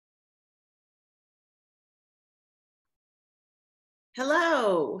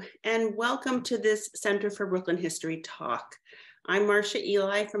Hello, and welcome to this Center for Brooklyn History Talk. I'm Marcia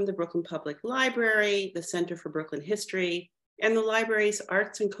Eli from the Brooklyn Public Library, the Center for Brooklyn History, and the library's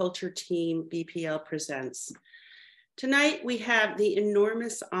Arts and Culture team, BPL Presents. Tonight, we have the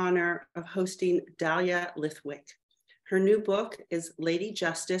enormous honor of hosting Dahlia Lithwick. Her new book is Lady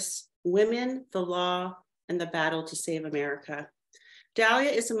Justice, Women, the Law, and the Battle to Save America.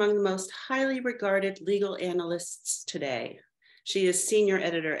 Dahlia is among the most highly regarded legal analysts today. She is senior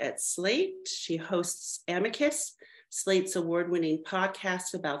editor at Slate. She hosts Amicus, Slate's award-winning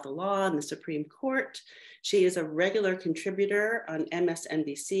podcast about the law and the Supreme Court. She is a regular contributor on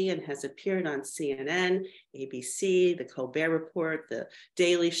MSNBC and has appeared on CNN, ABC, The Colbert Report, The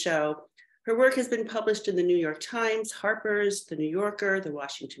Daily Show. Her work has been published in the New York Times, Harper's, The New Yorker, The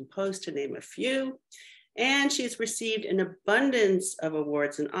Washington Post, to name a few. And she's received an abundance of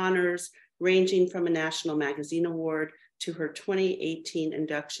awards and honors, ranging from a National Magazine Award to her 2018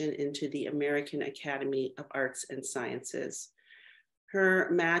 induction into the American Academy of Arts and Sciences. Her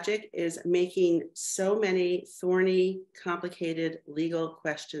magic is making so many thorny, complicated legal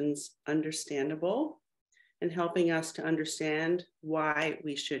questions understandable and helping us to understand why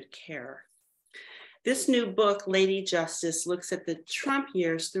we should care. This new book, Lady Justice, looks at the Trump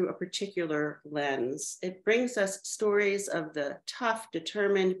years through a particular lens. It brings us stories of the tough,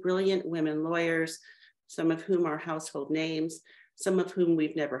 determined, brilliant women lawyers, some of whom are household names, some of whom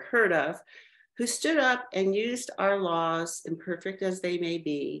we've never heard of, who stood up and used our laws, imperfect as they may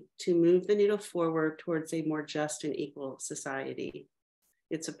be, to move the needle forward towards a more just and equal society.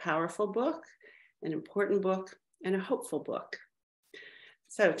 It's a powerful book, an important book, and a hopeful book.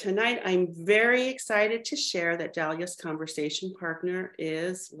 So tonight, I'm very excited to share that Dahlia's conversation partner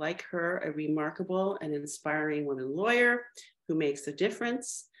is, like her, a remarkable and inspiring woman lawyer who makes a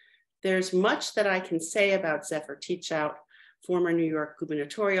difference. There's much that I can say about Zephyr Teachout, former New York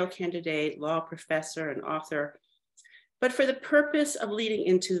gubernatorial candidate, law professor, and author. But for the purpose of leading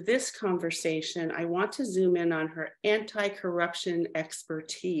into this conversation, I want to zoom in on her anti-corruption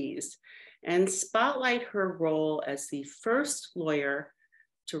expertise and spotlight her role as the first lawyer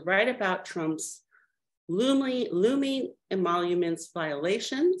to write about Trump's looming emoluments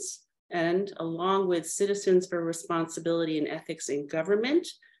violations, and along with Citizens for Responsibility and Ethics in Government,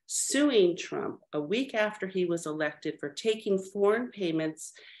 suing Trump a week after he was elected for taking foreign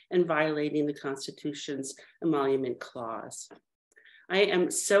payments and violating the Constitution's emolument clause. I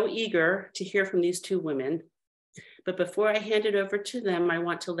am so eager to hear from these two women, but before I hand it over to them, I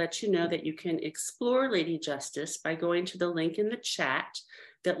want to let you know that you can explore Lady Justice by going to the link in the chat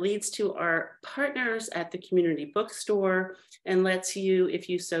that leads to our partners at the community bookstore and lets you, if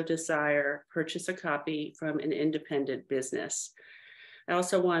you so desire, purchase a copy from an independent business. I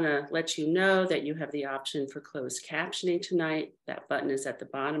also want to let you know that you have the option for closed captioning tonight. That button is at the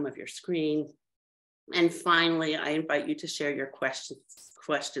bottom of your screen. And finally, I invite you to share your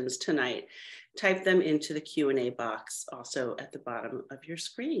questions tonight. Type them into the Q&A box, also at the bottom of your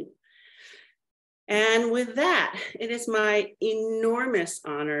screen. And with that, it is my enormous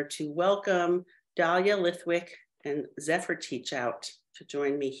honor to welcome Dahlia Lithwick and Zephyr Teachout to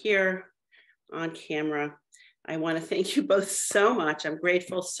join me here on camera. I want to thank you both so much. I'm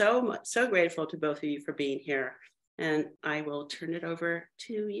grateful, so grateful to both of you for being here. And I will turn it over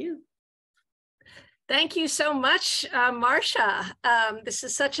to you. Thank you so much, Marcia. This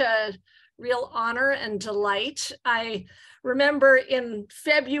is such a real honor and delight. I remember in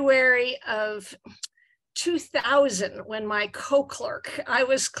February of 2000, when my co-clerk, I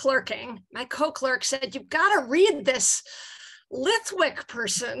was clerking, my co-clerk said, "You've got to read this Lithwick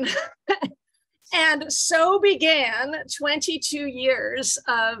person." And so began 22 years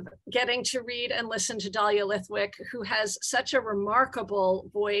of getting to read and listen to Dahlia Lithwick, who has such a remarkable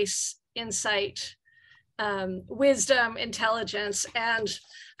voice, insight, wisdom, intelligence. And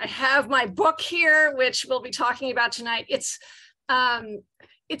I have my book here, which we'll be talking about tonight. It's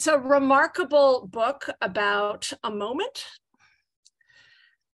a remarkable book about a moment,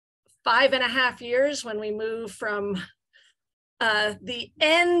 5.5 years when we move from the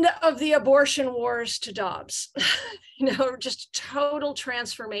end of the abortion wars to Dobbs, just total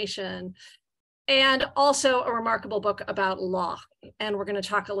transformation, and also a remarkable book about law. And we're going to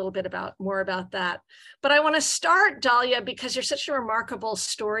talk a little bit more about that. But I want to start, Dahlia, because you're such a remarkable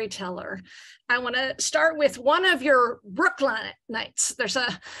storyteller. I want to start with one of your Brooklynites.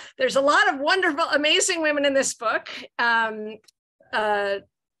 There's a lot of wonderful, amazing women in this book.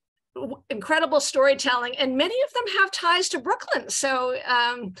 Incredible storytelling, and many of them have ties to Brooklyn. So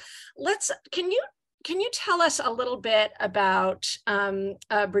can you tell us a little bit about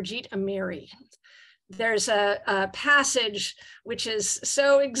Brigitte Amiri? there's a passage which is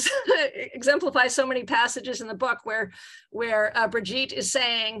so exemplifies so many passages in the book where Brigitte is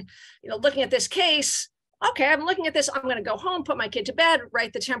saying, looking at this case, okay, I'm looking at this, I'm going to go home, put my kid to bed,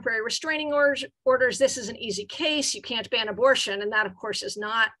 write the temporary restraining orders. This is an easy case. You can't ban abortion. And that, of course, is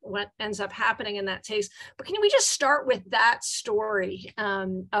not what ends up happening in that case. But can we just start with that story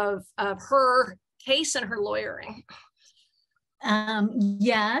of her case and her lawyering?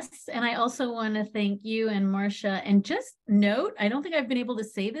 Yes. And I also want to thank you and Marcia. And just note, I don't think I've been able to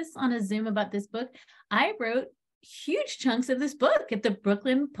say this on a Zoom about this book. I wrote huge chunks of this book at the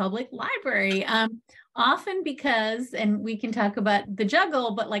Brooklyn Public Library. Often because, and we can talk about the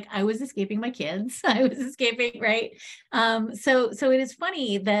juggle, but like I was escaping my kids. I was escaping, right? So it is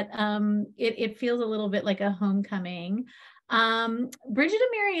funny that it feels a little bit like a homecoming. Bridget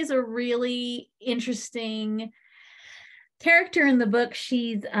Amiri is a really interesting character in the book.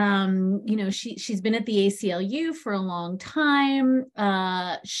 She's she's been at the ACLU for a long time.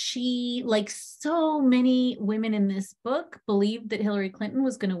 She, like so many women in this book, believed that Hillary Clinton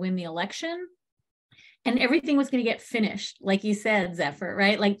was going to win the election and everything was going to get finished, like you said, Zephyr,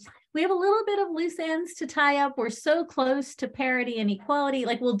 right? Like we have a little bit of loose ends to tie up. We're so close to parity and equality.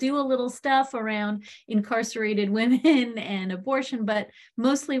 Like we'll do a little stuff around incarcerated women and abortion, but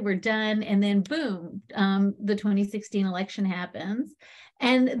mostly we're done. And then boom, the 2016 election happens.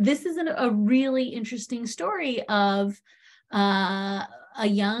 And this is a really interesting story of a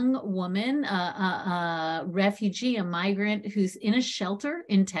young woman, a refugee, a migrant who's in a shelter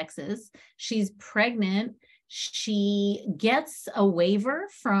in Texas. She's pregnant. She gets a waiver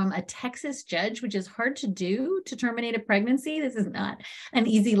from a Texas judge, which is hard to do to terminate a pregnancy. This is not an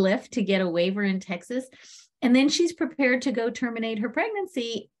easy lift to get a waiver in Texas. And then she's prepared to go terminate her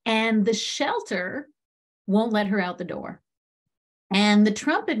pregnancy, and the shelter won't let her out the door. And the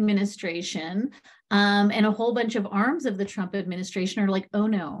Trump administration and a whole bunch of arms of the Trump administration are like, oh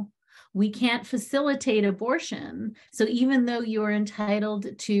no, we can't facilitate abortion. So even though you're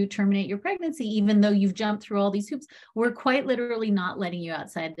entitled to terminate your pregnancy, even though you've jumped through all these hoops, we're quite literally not letting you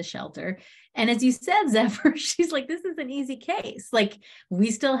outside the shelter. And as you said, Zephyr, she's like, this is an easy case. Like,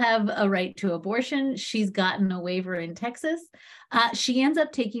 we still have a right to abortion. She's gotten a waiver in Texas. She ends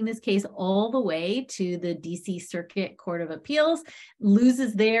up taking this case all the way to the DC Circuit Court of Appeals,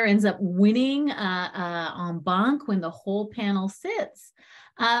 loses there, ends up winning en banc when the whole panel sits.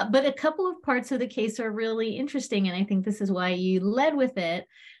 But a couple of parts of the case are really interesting, and I think this is why you led with it.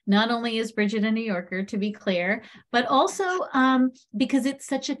 Not only is Bridget a New Yorker, to be clear, but also because it's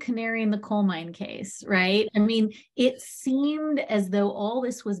such a canary in the coal mine case, right? I mean, it seemed as though all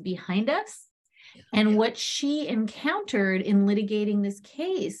this was behind us, and what she encountered in litigating this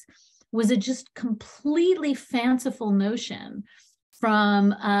case was a just completely fanciful notion from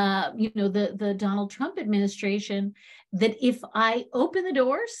the Donald Trump administration that if I open the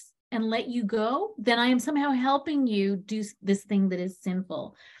doors and let you go, then I am somehow helping you do this thing that is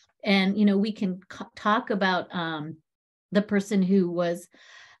sinful. And, we can talk about the person who was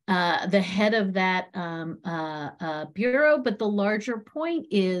the head of that bureau, but the larger point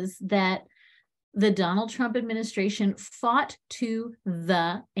is that the Donald Trump administration fought to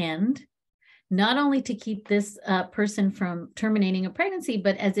the end, not only to keep this person from terminating a pregnancy,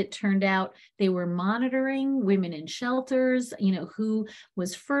 but as it turned out, they were monitoring women in shelters, who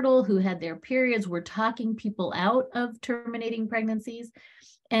was fertile, who had their periods, were talking people out of terminating pregnancies.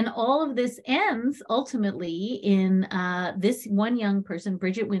 And all of this ends ultimately in this one young person.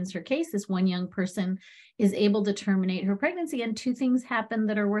 Bridget wins her case. This one young person is able to terminate her pregnancy. And two things happen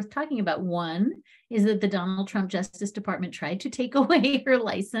that are worth talking about. One is that the Donald Trump Justice Department tried to take away her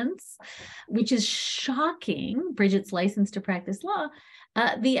license, which is shocking, Bridget's license to practice law.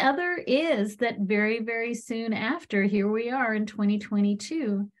 The other is that very, very soon after, here we are in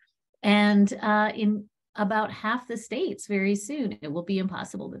 2022, and in about half the states very soon, it will be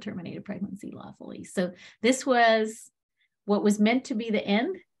impossible to terminate a pregnancy lawfully. So this was what was meant to be the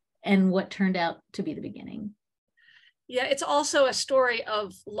end and what turned out to be the beginning. Yeah, it's also a story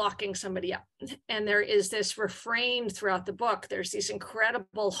of locking somebody up. And there is this refrain throughout the book. There's these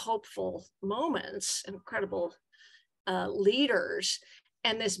incredible, hopeful moments, incredible leaders,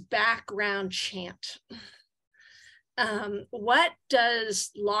 and this background chant. What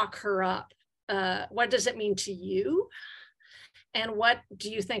does lock her up? What does it mean to you? And what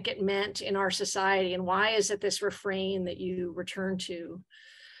do you think it meant in our society? And why is it this refrain that you return to?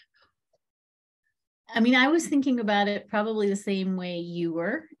 I mean, I was thinking about it probably the same way you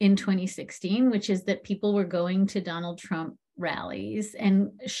were in 2016, which is that people were going to Donald Trump rallies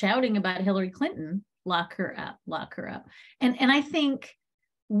and shouting about Hillary Clinton, lock her up, lock her up. And I think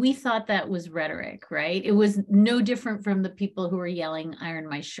we thought that was rhetoric, right? It was no different from the people who were yelling, iron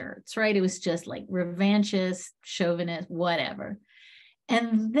my shirts, right? It was just like revanchist, chauvinist, whatever.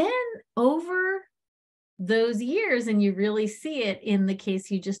 And then over those years, and you really see it in the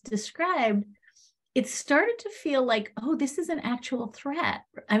case you just described, it started to feel like, oh, this is an actual threat.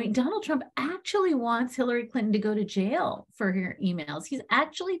 I mean, Donald Trump actually wants Hillary Clinton to go to jail for her emails. He's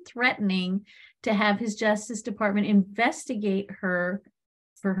actually threatening to have his Justice Department investigate her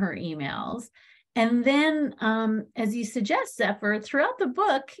for her emails. And then, as you suggest, Zephyr, throughout the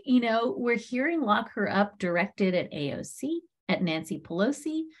book, we're hearing Lock Her Up directed at AOC, at Nancy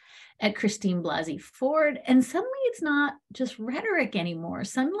Pelosi, at Christine Blasey Ford. And suddenly it's not just rhetoric anymore.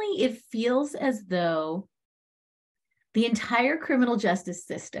 Suddenly it feels as though the entire criminal justice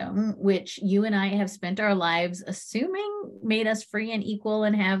system, which you and I have spent our lives assuming made us free and equal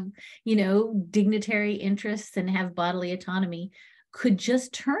and have, dignitary interests and have bodily autonomy, could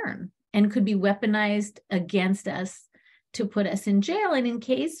just turn and could be weaponized against us to put us in jail. And in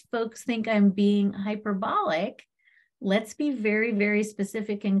case folks think I'm being hyperbolic, let's be very, very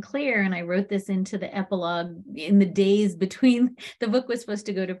specific and clear. And I wrote this into the epilogue in the days between the book was supposed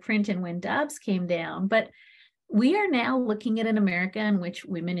to go to print and when Dobbs came down. But we are now looking at an America in which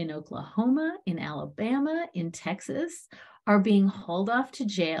women in Oklahoma, in Alabama, in Texas are being hauled off to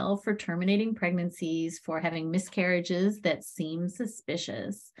jail for terminating pregnancies, for having miscarriages that seem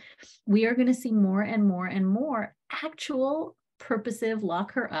suspicious. We are going to see more and more and more actual purposive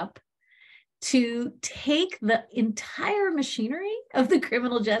lock her up to take the entire machinery of the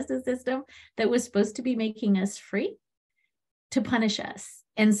criminal justice system that was supposed to be making us free to punish us.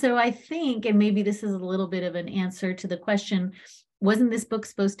 And so I think, and maybe this is a little bit of an answer to the question, wasn't this book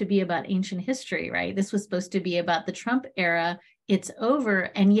supposed to be about ancient history, right? This was supposed to be about the Trump era. It's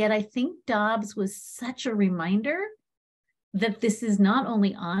over. And yet I think Dobbs was such a reminder that this is not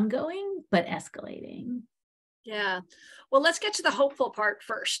only ongoing, but escalating. Yeah. Well, let's get to the hopeful part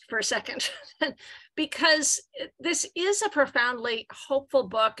first for a second, because this is a profoundly hopeful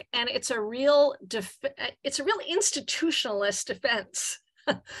book, and it's a real institutionalist defense.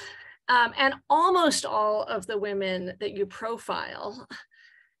 And almost all of the women that you profile,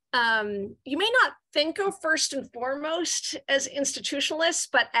 you may not think of first and foremost as institutionalists,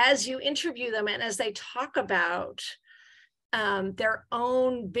 but as you interview them and as they talk about their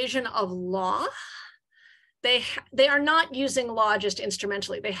own vision of law, they are not using law just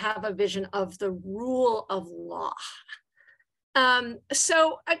instrumentally. They have a vision of the rule of law.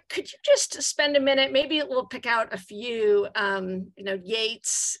 So could you just spend a minute, maybe we'll pick out a few,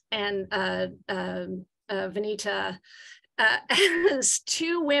 Yates and Vanita as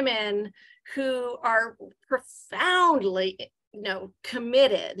two women who are profoundly,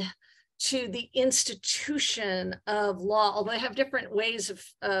 committed to the institution of law, although they have different ways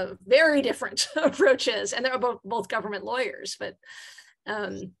of very different approaches, and they're both government lawyers, but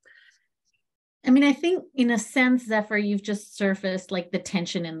I think in a sense, Zephyr, you've just surfaced like the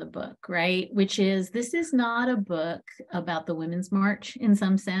tension in the book, right? Which is, this is not a book about the Women's March in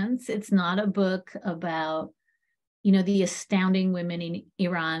some sense. It's not a book about, the astounding women in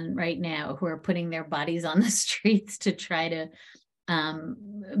Iran right now who are putting their bodies on the streets to try to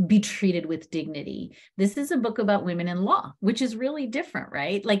be treated with dignity. This is a book about women in law, which is really different,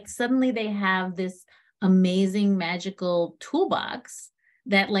 right? Like suddenly they have this amazing magical toolbox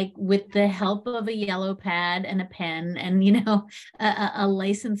that, like, with the help of a yellow pad and a pen and, a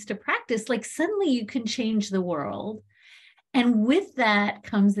license to practice, like suddenly you can change the world. And with that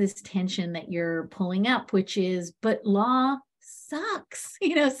comes this tension that you're pulling up, which is, but law sucks.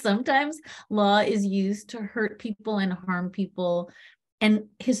 Sometimes law is used to hurt people and harm people. And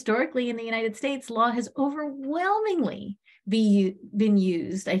historically in the United States, law has overwhelmingly been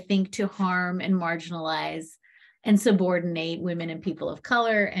used, I think, to harm and marginalize and subordinate women and people of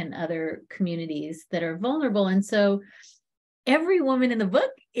color and other communities that are vulnerable. And so every woman in the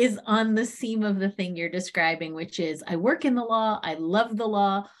book is on the seam of the thing you're describing, which is, I work in the law, I love the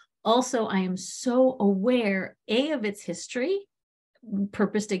law. Also, I am so aware, A, of its history,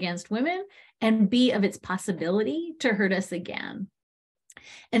 purposed against women, and B, of its possibility to hurt us again.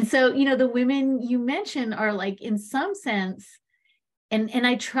 And so, the women you mentioned are like, in some sense, and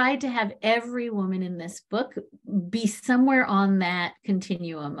I tried to have every woman in this book be somewhere on that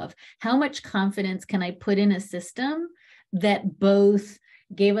continuum of how much confidence can I put in a system that both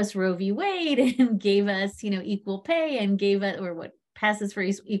gave us Roe v. Wade and gave us, equal pay and gave us, or what passes for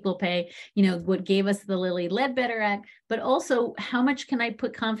equal pay, what gave us the Lilly Ledbetter Act, but also how much can I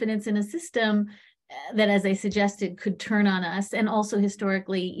put confidence in a system that, as I suggested, could turn on us and also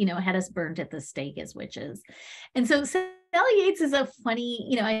historically, had us burnt at the stake as witches. And so Yates is a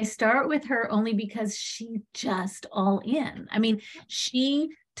funny, I start with her only because she's just all in. I mean, she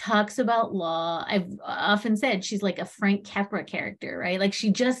talks about law. I've often said she's like a Frank Capra character, right? Like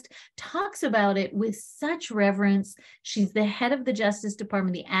she just talks about it with such reverence. She's the head of the Justice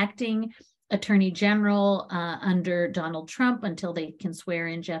Department, the acting Attorney General under Donald Trump until they can swear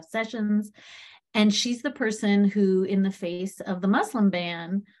in Jeff Sessions. And she's the person who, in the face of the Muslim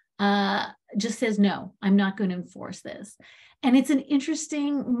ban, just says, no, I'm not going to enforce this. And it's an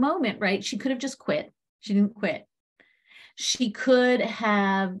interesting moment, right? She could have just quit. She didn't quit. She could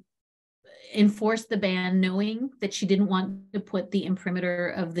have enforced the ban knowing that she didn't want to put the imprimatur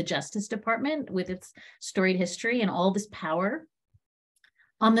of the Justice Department with its storied history and all this power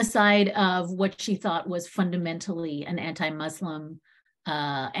on the side of what she thought was fundamentally an anti-Muslim,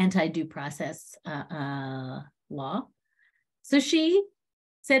 anti-due process law. So she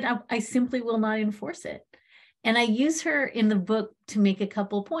said, I simply will not enforce it. And I use her in the book to make a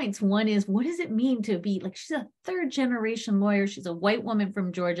couple points. One is, what does it mean to be like, she's a third generation lawyer. She's a white woman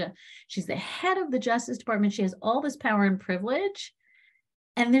from Georgia. She's the head of the Justice Department. She has all this power and privilege.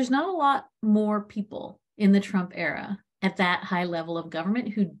 And there's not a lot more people in the Trump era at that high level of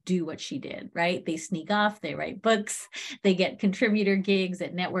government who do what she did, right? They sneak off, they write books, they get contributor gigs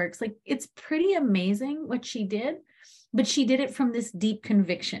at networks. Like, it's pretty amazing what she did, but she did it from this deep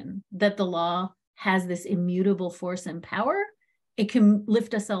conviction that the law has this immutable force and power. It can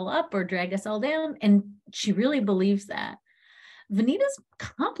lift us all up or drag us all down. And she really believes that. Vanita's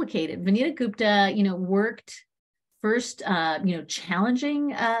complicated. Vanita Gupta, worked first,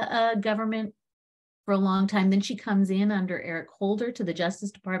 challenging government for a long time. Then she comes in under Eric Holder to the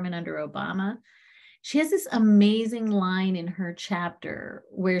Justice Department under Obama. She has this amazing line in her chapter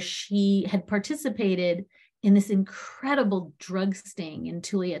where she had participated in this incredible drug sting in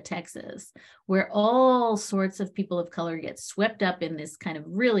Tulia, Texas, where all sorts of people of color get swept up in this kind of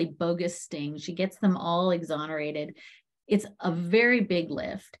really bogus sting. She gets them all exonerated. It's a very big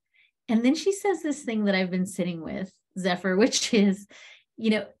lift. And then she says this thing that I've been sitting with, Zephyr, which is,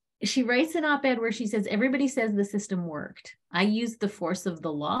 she writes an op-ed where she says, everybody says the system worked. I used the force of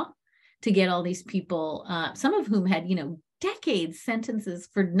the law to get all these people, some of whom had, decades sentences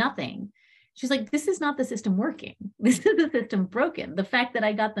for nothing. She's like, this is not the system working. This is the system broken. The fact that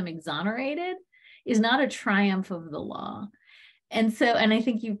I got them exonerated is not a triumph of the law. And I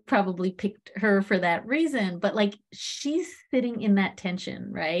think you probably picked her for that reason, but like, she's sitting in that tension,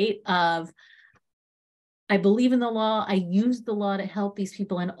 right? Of, I believe in the law. I use the law to help these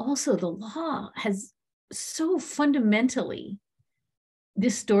people. And also the law has so fundamentally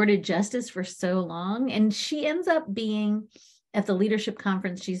distorted justice for so long. And she ends up being, at the leadership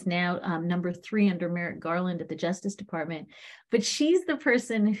conference, she's now number 3 under Merrick Garland at the Justice Department. But she's the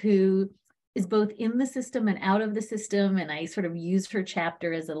person who is both in the system and out of the system. And I sort of used her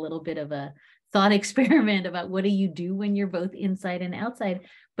chapter as a little bit of a thought experiment about what do you do when you're both inside and outside,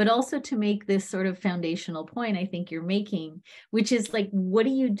 but also to make this sort of foundational point I think you're making, which is like, what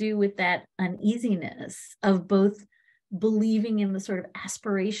do you do with that uneasiness of both believing in the sort of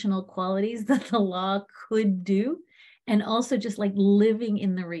aspirational qualities that the law could do, and also just like living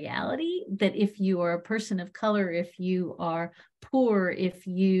in the reality that if you are a person of color, if you are poor, if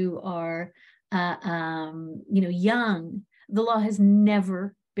you are, young, the law has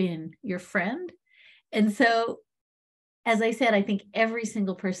never been your friend. And so, as I said, I think every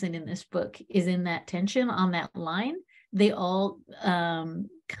single person in this book is in that tension on that line. They all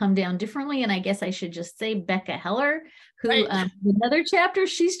come down differently. And I guess I should just say Becca Heller, who another chapter,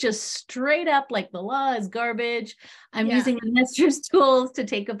 she's just straight up like the law is garbage. I'm using the master's tools to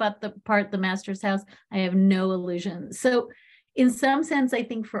take apart the master's house. I have no illusions. So in some sense, I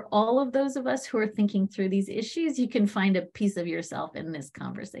think for all of those of us who are thinking through these issues, you can find a piece of yourself in this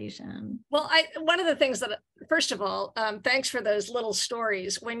conversation. Well, one of the things that, first of all, thanks for those little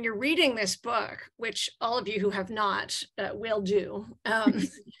stories. When you're reading this book, which all of you who have not will do,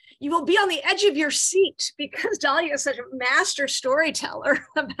 you will be on the edge of your seat because Dahlia is such a master storyteller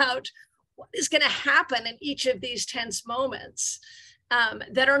about what is going to happen in each of these tense moments.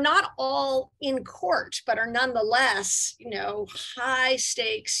 That are not all in court, but are nonetheless, high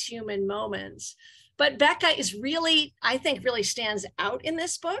stakes human moments. But Becca is really, I think, really stands out in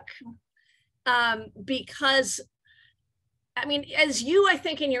this book because, as you, I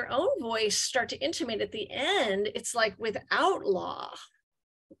think, in your own voice start to intimate at the end, it's like without law,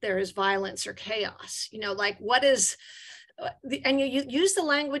 there is violence or chaos. What is... and you use the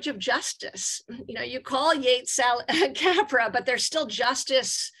language of justice. You call Yates Capra, but there's still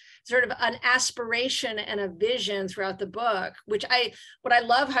justice, sort of an aspiration and a vision throughout the book, which what I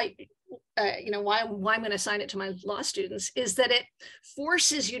love how why I'm going to assign it to my law students, is that it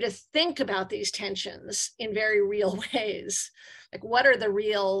forces you to think about these tensions in very real ways. Like, what are the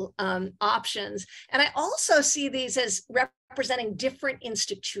real options? And I also see these as representing different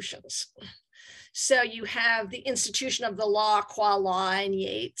institutions. So you have the institution of the law, qua law in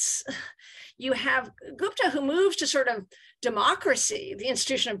Yeats. You have Gupta, who moves to sort of democracy, the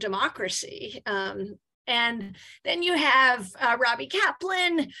institution of democracy. And then you have Robbie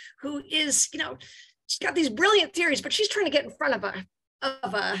Kaplan, who is, she's got these brilliant theories, but she's trying to get in front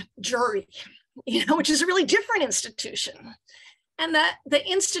of a jury, which is a really different institution. And that the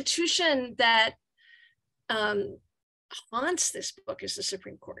institution that haunts this book is the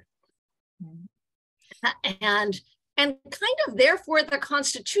Supreme Court. And kind of therefore the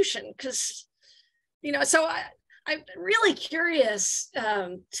Constitution, because, so I'm really curious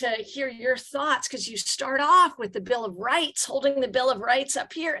to hear your thoughts, because you start off with the Bill of Rights, holding the Bill of Rights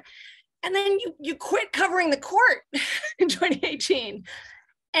up here, and then you quit covering the court in 2018.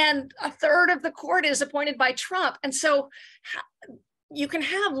 And a third of the court is appointed by Trump. And so you can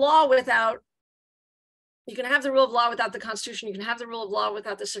have law without, you can have the rule of law without the Constitution. You can have the rule of law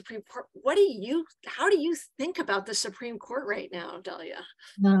without the Supreme Court. How do you think about the Supreme Court right now, Dahlia?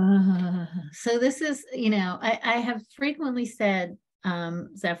 So this is, I have frequently said,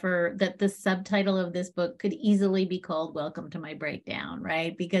 Zephyr, that the subtitle of this book could easily be called Welcome to My Breakdown,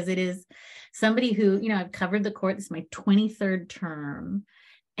 right? Because it is somebody who, I've covered the court. This is my 23rd term.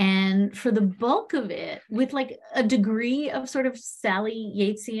 And for the bulk of it, with like a degree of sort of Sally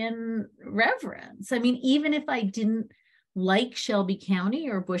Yatesian reverence. I mean, even if I didn't like Shelby County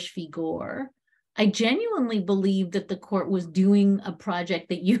or Bush v. Gore, I genuinely believed that the court was doing a project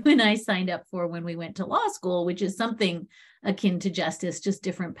that you and I signed up for when we went to law school, which is something akin to justice, just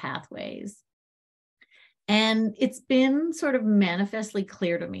different pathways. And it's been sort of manifestly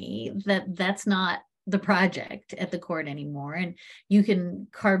clear to me that that's not the project at the court anymore. And you can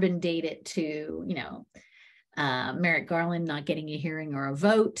carbon date it to, Merrick Garland not getting a hearing or a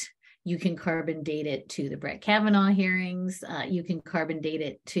vote. You can carbon date it to the Brett Kavanaugh hearings. You can carbon date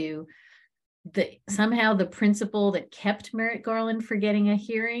it to somehow the principle that kept Merrick Garland from getting a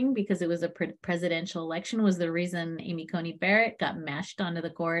hearing, because it was a presidential election, was the reason Amy Coney Barrett got mashed onto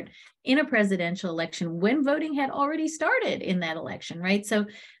the court in a presidential election when voting had already started in that election, right? So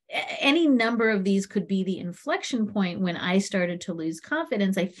any number of these could be the inflection point when I started to lose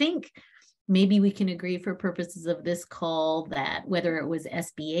confidence. I think maybe we can agree for purposes of this call that whether it was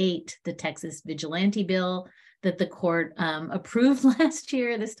SB 8, the Texas vigilante bill that the court approved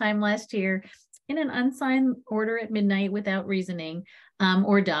this time last year in an unsigned order at midnight without reasoning,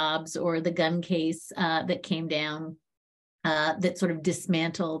 or Dobbs, or the gun case that came down that sort of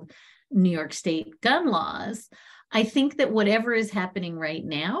dismantled New York State gun laws. I think that whatever is happening right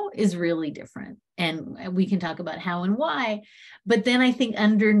now is really different. And we can talk about how and why. But then I think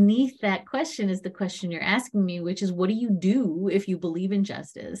underneath that question is the question you're asking me, which is, what do you do if you believe in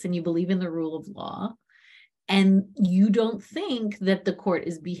justice and you believe in the rule of law and you don't think that the court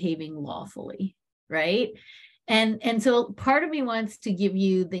is behaving lawfully, right? And so part of me wants to give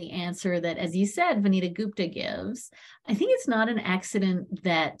you the answer that, as you said, Vanita Gupta gives. I think it's not an accident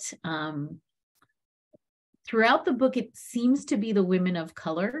that throughout the book, it seems to be the women of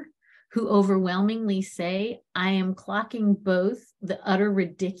color who overwhelmingly say, I am clocking both the utter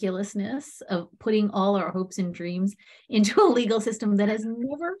ridiculousness of putting all our hopes and dreams into a legal system that has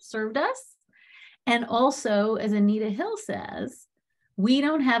never served us. And also, as Anita Hill says, we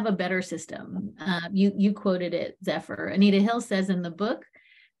don't have a better system. You quoted it, Zephyr. Anita Hill says in the book,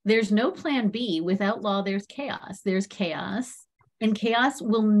 there's no plan B. Without law, there's chaos. There's chaos. And chaos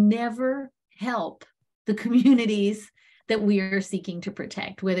will never help the communities that we are seeking to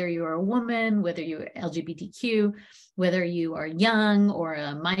protect, whether you're a woman, whether you're LGBTQ, whether you are young or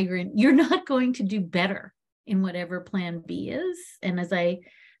a migrant, you're not going to do better in whatever plan B is. And as I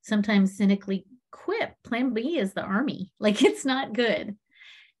sometimes cynically quip, plan B is the army. Like, it's not good.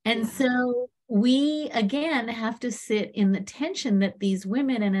 And so we, again, have to sit in the tension that these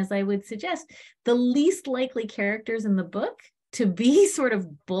women, and as I would suggest, the least likely characters in the book to be sort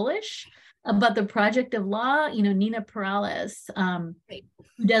of bullish about the project of law, Nina Perales, who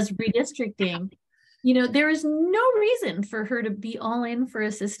does redistricting, there is no reason for her to be all in for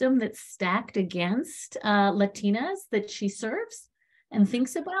a system that's stacked against Latinas that she serves and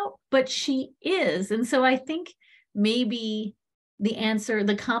thinks about, but she is. And so I think maybe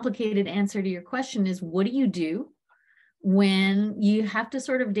the complicated answer to your question is, what do you do when you have to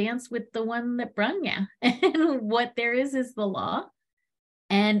sort of dance with the one that brung you? And what there is the law.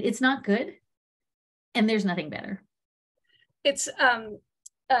 And it's not good. And there's nothing better. It's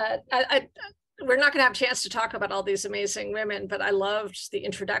we're not going to have a chance to talk about all these amazing women, but I loved the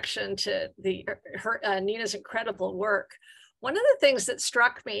introduction to Nina's incredible work. One of the things that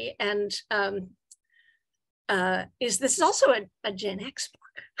struck me, and is this is also a Gen X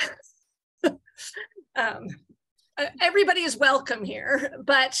book. Everybody is welcome here,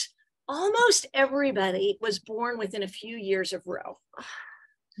 but almost everybody was born within a few years of Roe.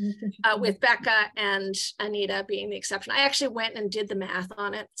 With Becca and Anita being the exception. I actually went and did the math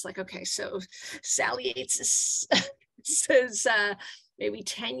on it. It's like, okay, so Sally Yates is maybe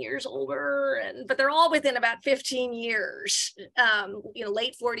 10 years older, but they're all within about 15 years,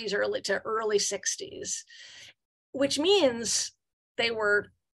 late 40s, early 60s, which means they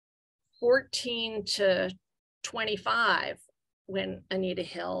were 14 to 25 when Anita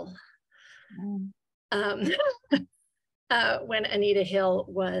Hill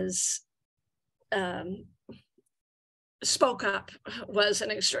was spoke up, was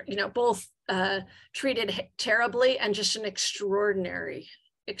an both treated terribly and just an extraordinary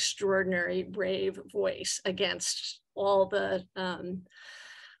brave voice against all the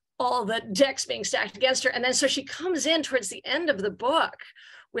decks being stacked against her. And then so she comes in towards the end of the book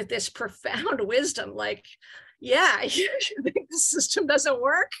with this profound wisdom, like, yeah, you think the system doesn't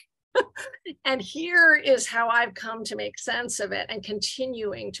work? And here is how I've come to make sense of it and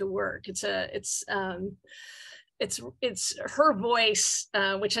continuing to work. It's her voice,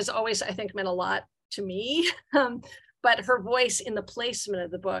 which has always, I think, meant a lot to me. But her voice in the placement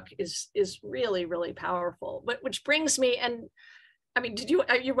of the book is really, really powerful. But which brings me, and I mean,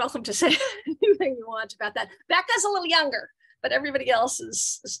 are you welcome to say anything you want about that? Becca's a little younger, but everybody else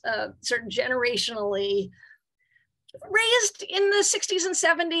is sort of generationally raised in the 60s and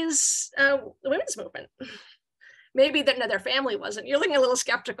 70s women's movement. Maybe their family wasn't. You're looking a little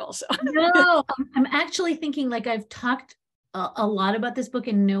skeptical. So no, I'm actually thinking, like, I've talked a lot about this book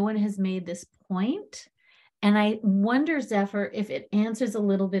and no one has made this point. And I wonder, Zephyr, if it answers a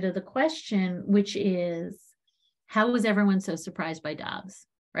little bit of the question, which is, how was everyone so surprised by Dobbs,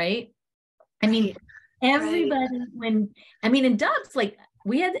 right? I mean, everybody, in Dobbs, like,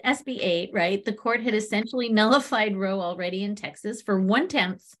 we had SB 8, right? The court had essentially nullified Roe already in Texas for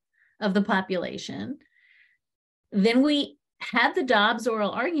 1/10 of the population. Then we had the Dobbs oral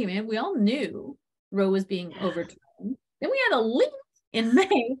argument. We all knew Roe was being overturned. Then we had a leak in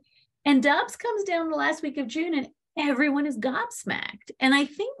May, and Dobbs comes down the last week of June, and everyone is gobsmacked. And I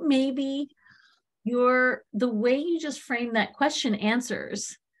think maybe the way you just framed that question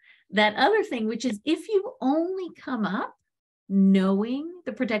answers that other thing, which is, if you only come up knowing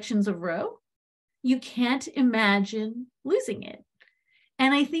the protections of Roe, you can't imagine losing it.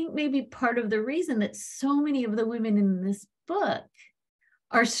 And I think maybe part of the reason that so many of the women in this book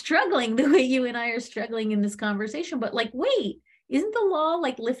are struggling the way you and I are struggling in this conversation, but like, wait, isn't the law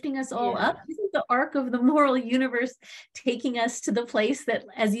like lifting us all up? Isn't the arc of the moral universe taking us to the place that,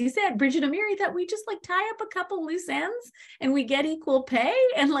 as you said, Bridget Amiri, that we just like tie up a couple loose ends and we get equal pay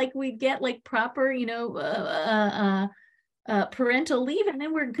and like we get like proper, parental leave, and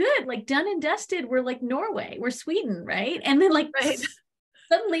then we're good, like done and dusted. We're like Norway, we're Sweden, right? And then like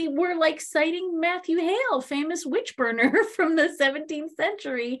suddenly we're like citing Matthew Hale, famous witch burner from the 17th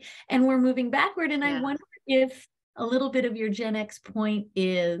century, and we're moving backward. And I wonder if a little bit of your Gen X point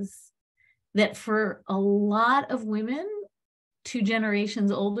is that for a lot of women 2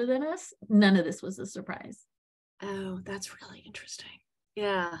 generations older than us, none of this was a surprise. Oh, that's really interesting.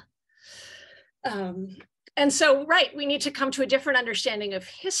 Yeah. And so, right, we need to come to a different understanding of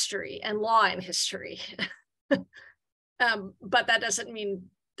history and law in history. But that doesn't mean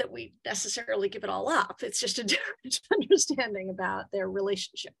that we necessarily give it all up. It's just a different understanding about their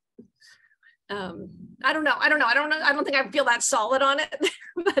relationship. I don't know. I don't think I feel that solid on it,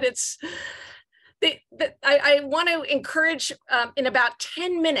 but it's, I want to encourage, in about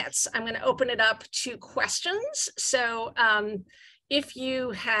 10 minutes, I'm going to open it up to questions. So if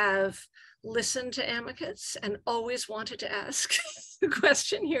you have listened to Amicus and always wanted to ask a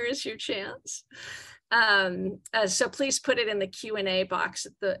question, here is your chance. So please put it in the Q&A box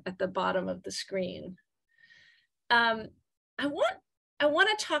at the bottom of the screen. I want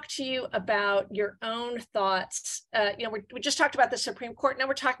to talk to you about your own thoughts. We just talked about the Supreme Court. Now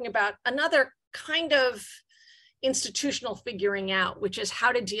we're talking about another kind of institutional figuring out, which is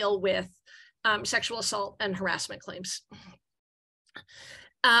how to deal with sexual assault and harassment claims.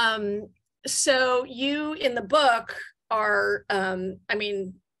 So you in the book are,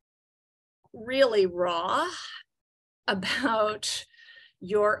 really raw about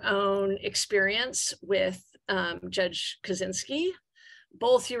your own experience with Judge Kaczynski,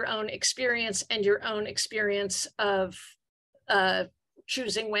 both your own experience and your own experience of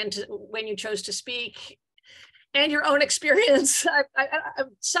choosing when you chose to speak, and your own experience. I'm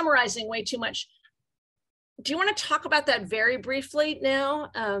summarizing way too much. Do you want to talk about that very briefly now,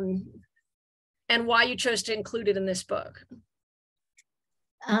 and why you chose to include it in this book?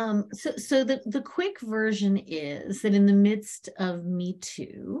 So the quick version is that in the midst of Me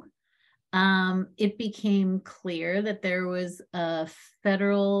Too, it became clear that there was a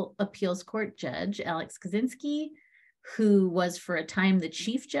federal appeals court judge, Alex Kaczynski, who was for a time the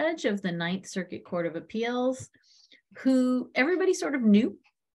chief judge of the Ninth Circuit Court of Appeals, who everybody sort of knew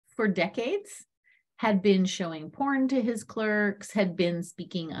for decades, had been showing porn to his clerks, had been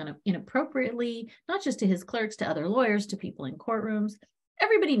speaking inappropriately, not just to his clerks, to other lawyers, to people in courtrooms.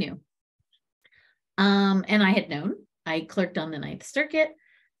 Everybody knew. And I had known. I clerked on the Ninth Circuit,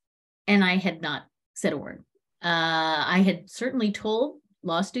 and I had not said a word. I had certainly told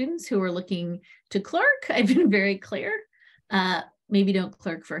law students who were looking to clerk, I've been very clear, maybe don't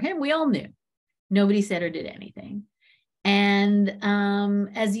clerk for him. We all knew. Nobody said or did anything. And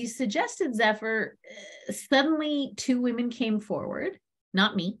as you suggested, Zephyr, suddenly two women came forward,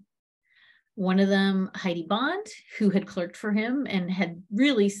 not me. One of them, Heidi Bond, who had clerked for him and had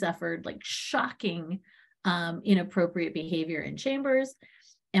really suffered like shocking inappropriate behavior in chambers.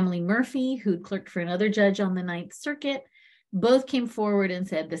 Emily Murphy, who'd clerked for another judge on the Ninth Circuit, both came forward and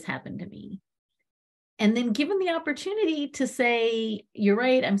said, this happened to me. And then given the opportunity to say, you're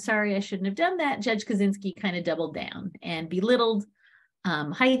right, I'm sorry, I shouldn't have done that, Judge Kaczynski kind of doubled down and belittled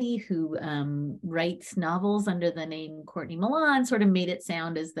Heidi, who writes novels under the name Courtney Milan, sort of made it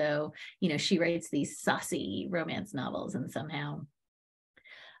sound as though, she writes these saucy romance novels, and somehow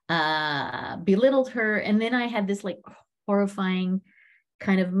belittled her. And then I had this like horrifying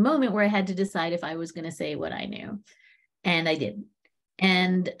kind of moment where I had to decide if I was going to say what I knew. And I did.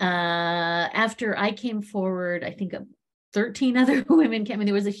 And after I came forward, I think 13 other women came, and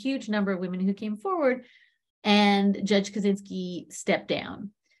there was a huge number of women who came forward, and Judge Kaczynski stepped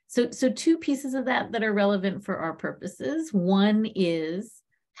down. So two pieces of that are relevant for our purposes. One is,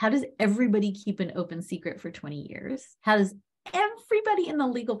 how does everybody keep an open secret for 20 years? How does everybody in the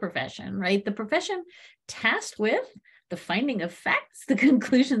legal profession, right? The profession tasked with the finding of facts, the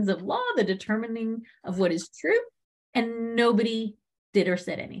conclusions of law, the determining of what is true, and nobody did or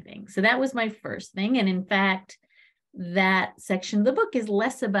said anything. So that was my first thing. And in fact, that section of the book is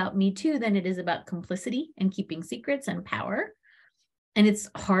less about Me Too than it is about complicity and keeping secrets and power. And it's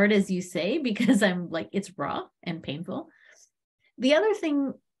hard, as you say, because I'm like, it's raw and painful. The other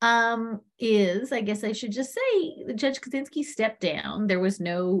thing is, I guess I should just say, Judge Kaczynski stepped down. There was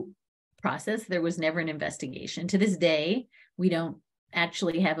no process. There was never an investigation. To this day, we don't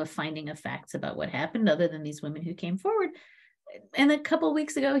actually have a finding of facts about what happened other than these women who came forward. And a couple of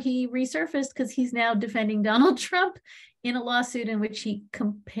weeks ago, he resurfaced because he's now defending Donald Trump in a lawsuit in which he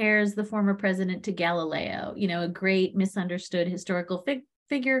compares the former president to Galileo, a great misunderstood historical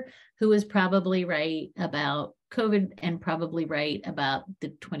figure who was probably right about COVID and probably right about the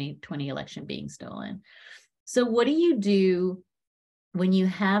 2020 election being stolen. So what do you do when you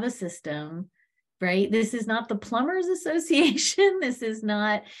have a system, right? This is not the Plumbers Association. This is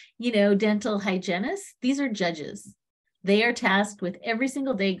not, dental hygienists. These are judges. They are tasked with every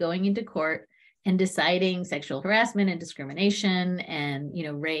single day going into court and deciding sexual harassment and discrimination and,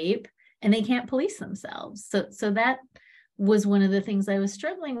 rape, and they can't police themselves. So that was one of the things I was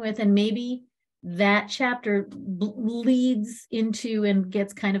struggling with. And maybe that chapter leads into and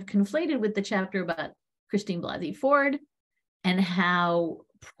gets kind of conflated with the chapter about Christine Blasey Ford and how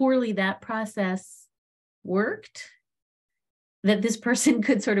poorly that process worked, that this person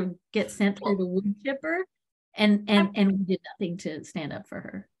could sort of get sent through the wood chipper. And we did nothing to stand up for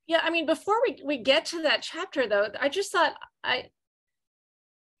her. Yeah, I mean, before we get to that chapter, though, I just thought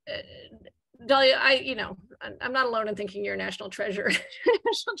Dahlia, I'm not alone in thinking you're a national treasure,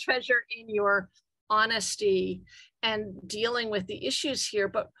 national treasure in your honesty and dealing with the issues here.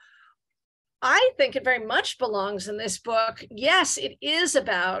 But I think it very much belongs in this book. Yes, it is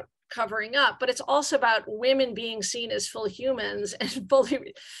about covering up, but it's also about women being seen as full humans and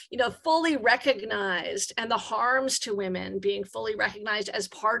fully recognized, and the harms to women being fully recognized as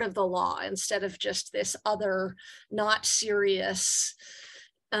part of the law instead of just this other not serious,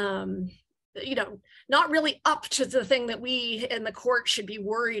 not really up to the thing that we in the court should be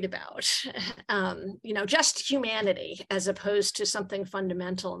worried about, just humanity as opposed to something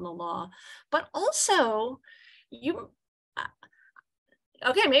fundamental in the law. But also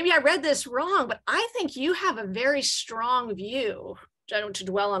okay, maybe I read this wrong, but I think you have a very strong view, to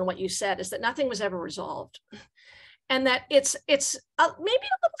dwell on what you said, is that nothing was ever resolved. And that it's maybe a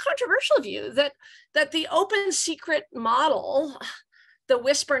little controversial view that the open secret model the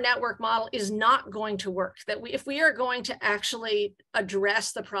whisper network model is not going to work, that if we are going to actually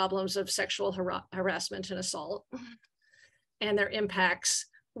address the problems of sexual harassment and assault and their impacts,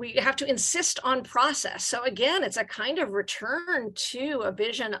 we have to insist on process. So again, it's a kind of return to a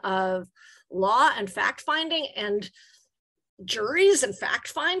vision of law and fact-finding and juries and fact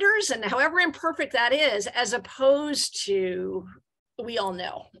finders, and however imperfect that is, as opposed to we all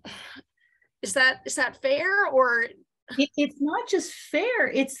know. Is that fair? Or it's not just fair,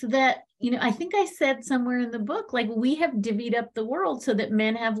 it's that, I think I said somewhere in the book, like, we have divvied up the world so that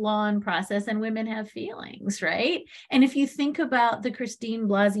men have law and process and women have feelings, right? And if you think about the Christine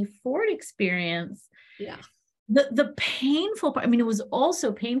Blasey Ford experience, yeah, the painful part, it was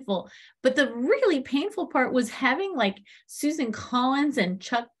also painful, but the really painful part was having like Susan Collins and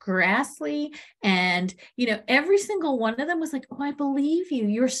Chuck Grassley, and every single one of them was like, oh, I believe you,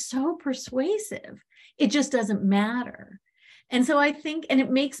 you're so persuasive, it just doesn't matter. And so I think, and it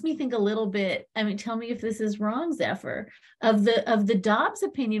makes me think a little bit, tell me if this is wrong, Zephyr, of the Dobbs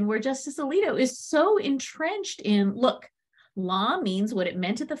opinion, where Justice Alito is so entrenched in, look, law means what it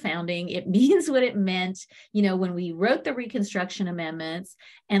meant at the founding. It means what it meant, when we wrote the Reconstruction Amendments.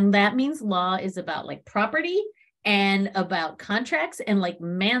 And that means law is about like property and about contracts and like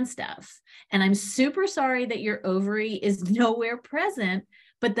man stuff. And I'm super sorry that your ovary is nowhere present,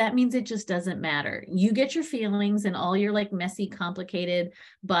 but that means it just doesn't matter. You get your feelings and all your like messy, complicated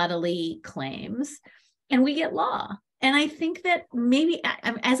bodily claims, and we get law. And I think that maybe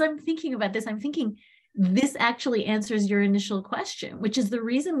as I'm thinking about this, I'm thinking, this actually answers your initial question, which is the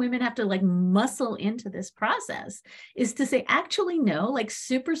reason women have to like muscle into this process, is to say, actually, no, like,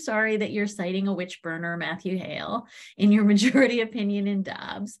 super sorry that you're citing a witch burner, Matthew Hale, in your majority opinion in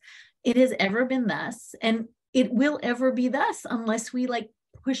Dobbs. It has ever been thus, and it will ever be thus unless we like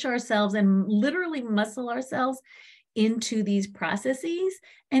push ourselves and literally muscle ourselves into these processes.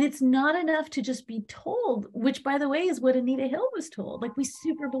 And it's not enough to just be told, which, by the way, is what Anita Hill was told. Like, we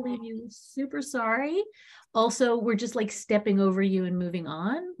super believe you, super sorry. Also, we're just like stepping over you and moving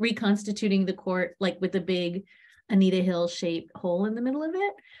on, reconstituting the court, like with a big Anita Hill shaped hole in the middle of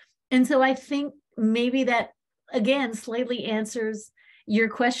it. And so I think maybe that, again, slightly answers your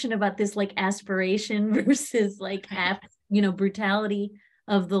question about this like aspiration versus like, brutality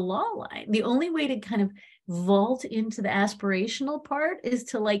of the law line. The only way to kind of vault into the aspirational part is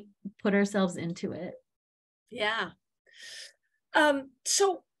to like put ourselves into it. Yeah.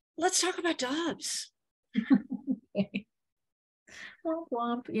 So let's talk about Dobbs. Okay. Womp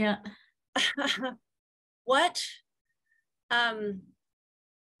womp. Yeah. What,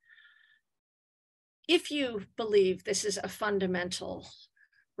 if you believe this is a fundamental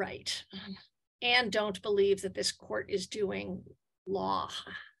right, and don't believe that this court is doing law,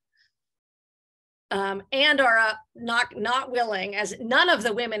 and are not willing, as none of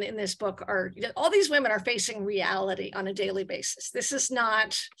the women in this book are, all these women are facing reality on a daily basis. This is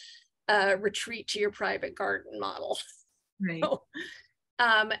not a retreat to your private garden model. Right. So,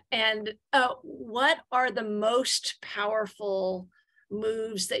 what are the most powerful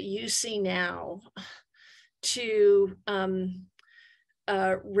moves that you see now to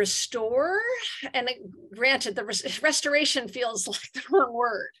restore? And granted, the restoration feels like the wrong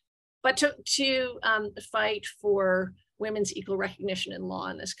word, but to fight for women's equal recognition in law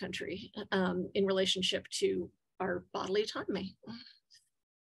in this country, in relationship to our bodily autonomy.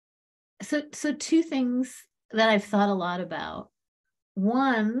 So two things that I've thought a lot about.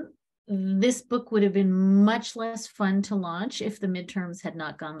 One, this book would have been much less fun to launch if the midterms had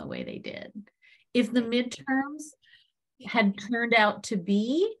not gone the way they did. If the midterms had turned out to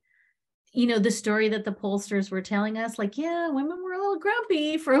be, the story that the pollsters were telling us, like, yeah, women were a little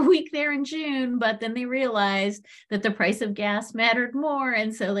grumpy for a week there in June, but then they realized that the price of gas mattered more.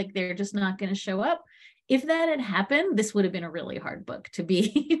 And so like, they're just not going to show up. If that had happened, this would have been a really hard book to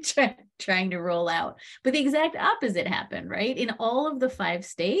be trying to roll out. But the exact opposite happened, right? In all of the 5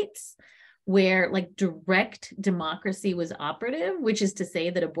 states where like direct democracy was operative, which is to say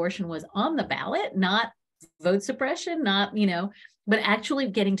that abortion was on the ballot, not vote suppression, not, but actually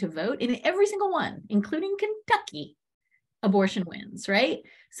getting to vote, in every single one, including Kentucky, abortion wins, right?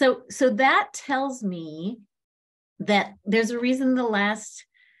 So that tells me that there's a reason the last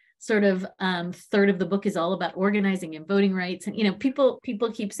sort of third of the book is all about organizing and voting rights. And, people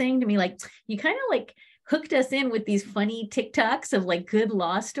keep saying to me, like, you kind of like hooked us in with these funny TikToks of like good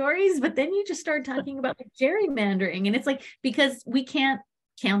law stories, but then you just start talking about like gerrymandering. And it's like, because we can't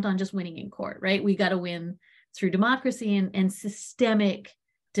count on just winning in court, right? We got to win through democracy and systemic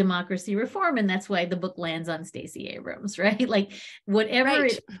democracy reform. And that's why the book lands on Stacey Abrams, right? Like whatever,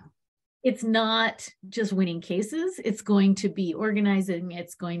 right. it's not just winning cases. It's going to be organizing.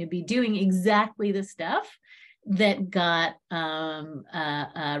 It's going to be doing exactly the stuff that got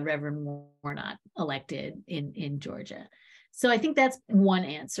Reverend Warnock elected in Georgia. So I think that's one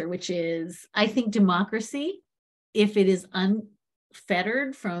answer, which is, I think democracy, if it is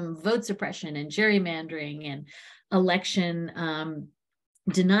unfettered from vote suppression and gerrymandering and election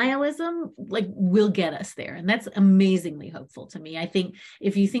denialism, like, will get us there. And that's amazingly hopeful to me. I think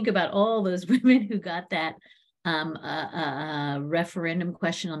if you think about all those women who got that referendum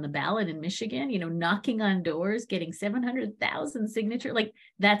question on the ballot in Michigan, you know, knocking on doors, getting 700,000 signatures, like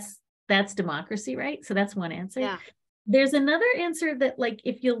that's democracy, right? So that's one answer. Yeah. There's another answer that, like,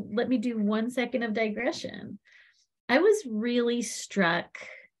 if you'll let me do 1 second of digression, I was really struck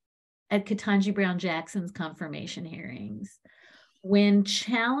at Ketanji Brown Jackson's confirmation hearings when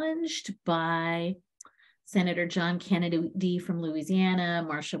challenged by Senator John Kennedy from Louisiana,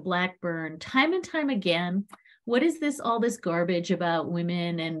 Marsha Blackburn, time and time again, what is this, all this garbage about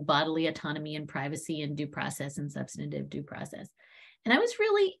women and bodily autonomy and privacy and due process and substantive due process? And I was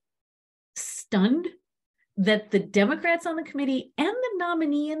really stunned that the Democrats on the committee and the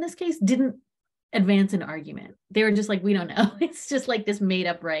nominee in this case didn't advance an argument. They were just like, we don't know. It's just like this made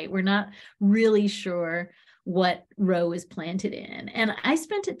up right. We're not really sure what Roe is planted in. And I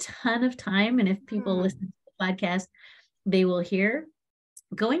spent a ton of time, and if people listen to the podcast, they will hear,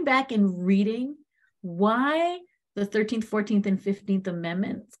 going back and reading why the 13th, 14th, and 15th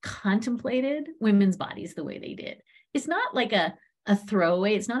Amendments contemplated women's bodies the way they did. It's not like a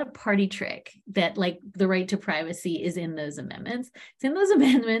throwaway. It's not a party trick that, like, the right to privacy is in those amendments. It's in those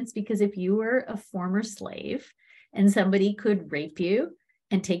amendments because if you were a former slave and somebody could rape you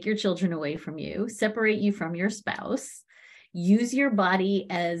and take your children away from you, separate you from your spouse, use your body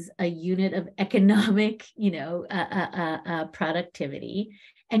as a unit of economic, productivity,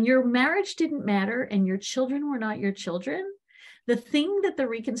 and your marriage didn't matter and your children were not your children, the thing that the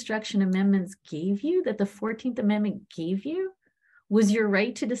Reconstruction Amendments gave you, that the 14th Amendment gave you, was your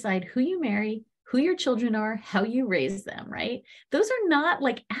right to decide who you marry, who your children are, how you raise them, right? Those are not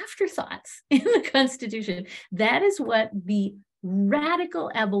like afterthoughts in the Constitution. That is what the radical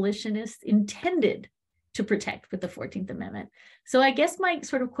abolitionists intended to protect with the 14th Amendment. So I guess my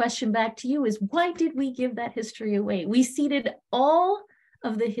sort of question back to you is, why did we give that history away? We ceded all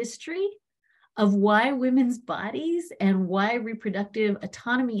of the history of why women's bodies and why reproductive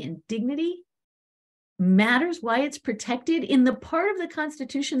autonomy and dignity matters, why it's protected in the part of the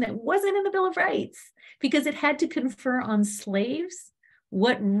Constitution that wasn't in the Bill of Rights, because it had to confer on slaves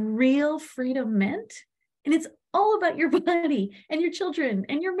what real freedom meant. And it's all about your body and your children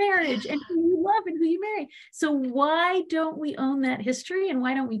and your marriage and who you love and who you marry. So why don't we own that history, and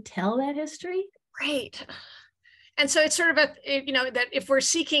why don't we tell that history? Right. And so it's sort of that if we're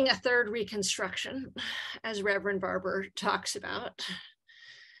seeking a third Reconstruction, as Reverend Barber talks about,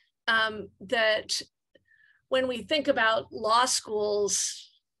 that when we think about law schools,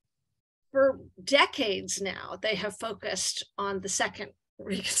 for decades now, they have focused on the second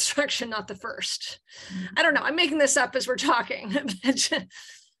Reconstruction, not the first. I don't know, I'm making this up as we're talking,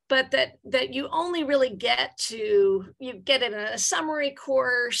 but that you only really you get it in a summary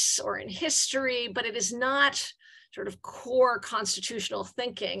course or in history, but it is not sort of core constitutional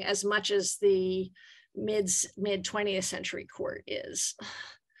thinking as much as the mid 20th century court is.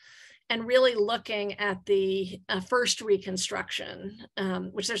 And really looking at the first Reconstruction,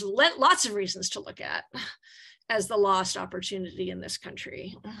 which there's lots of reasons to look at, as the lost opportunity in this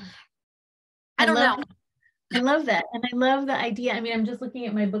country. I don't know. I love that. And I love the idea. I mean, I'm just looking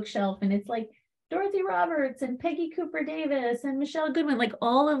at my bookshelf and it's like Dorothy Roberts and Peggy Cooper Davis and Michelle Goodwin, like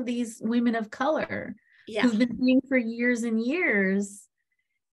all of these women of color who've been doing for years and years.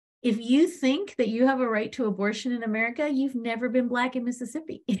 If you think that you have a right to abortion in America, you've never been Black in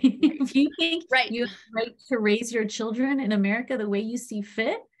Mississippi. If you think you have a right to raise your children in America the way you see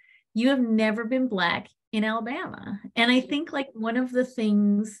fit, you have never been Black in Alabama. And I think, like, one of the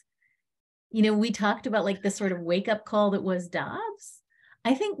things, we talked about, like, the sort of wake-up call that was Dobbs.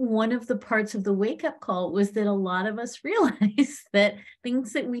 I think one of the parts of the wake-up call was that a lot of us realized that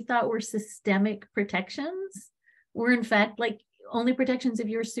things that we thought were systemic protections were, in fact, like, only protections if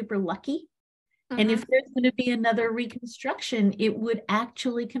you're super lucky. And if there's going to be another Reconstruction, it would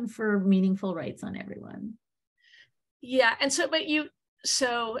actually confer meaningful rights on everyone. Yeah. And so, there's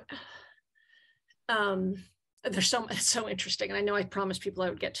so interesting. And I know I promised people I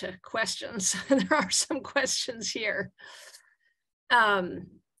would get to questions. There are some questions here. I'm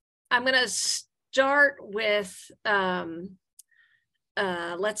going to start with,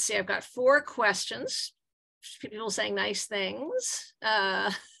 let's see, I've got 4 questions. People saying nice things.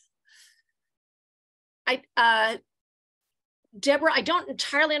 Deborah, I don't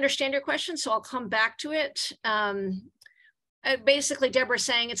entirely understand your question, so I'll come back to it. Basically, Deborah's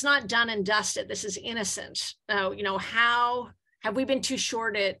saying it's not done and dusted. This is innocent. How have we been too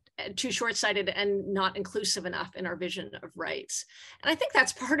short-sighted and not inclusive enough in our vision of rights? And I think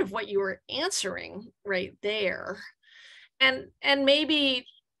that's part of what you were answering right there. And maybe,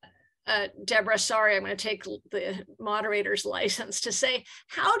 Deborah, sorry, I'm going to take the moderator's license to say,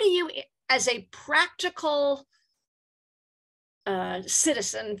 how do you, as a practical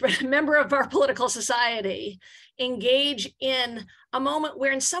citizen, member of our political society, engage in a moment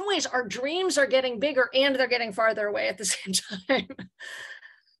where in some ways our dreams are getting bigger and they're getting farther away at the same time?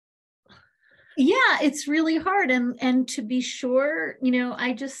 Yeah, it's really hard. And to be sure,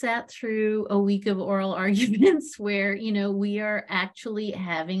 I just sat through a week of oral arguments where, we are actually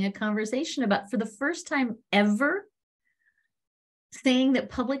having a conversation about, for the first time ever, saying that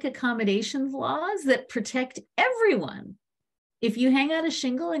public accommodations laws that protect everyone, if you hang out a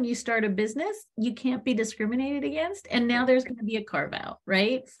shingle and you start a business, you can't be discriminated against. And now there's going to be a carve out,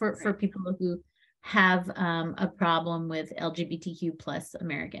 right? For people who have a problem with LGBTQ plus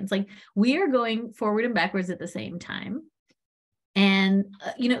Americans. Like, we are going forward and backwards at the same time. And,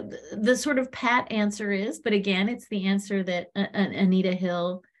 the sort of pat answer is, but again, it's the answer that Anita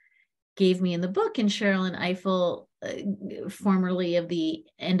Hill gave me in the book, and Sherilyn Eiffel, formerly of the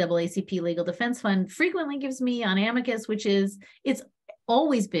NAACP Legal Defense Fund, frequently gives me on Amicus, which is, it's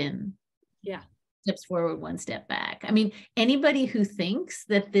always been steps forward, one step back. I mean, anybody who thinks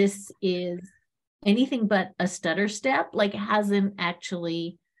that this is anything but a stutter step, like, hasn't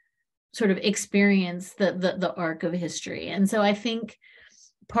actually sort of experienced the arc of history. And so I think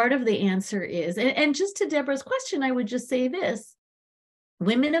part of the answer is, and just to Deborah's question, I would just say this: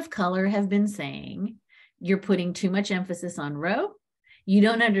 women of color have been saying, you're putting too much emphasis on Roe. You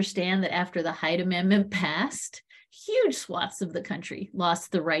don't understand that after the Hyde Amendment passed, huge swaths of the country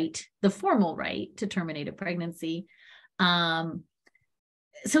lost the formal right to terminate a pregnancy.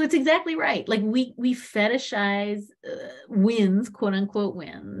 So it's exactly right. Like, we fetishize wins, quote unquote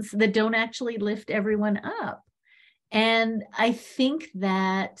wins, that don't actually lift everyone up. And I think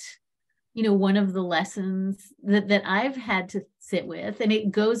that, one of the lessons that I've had to sit with, and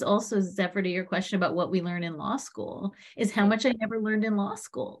it goes also, Zephyr, to your question about what we learn in law school, is how much I never learned in law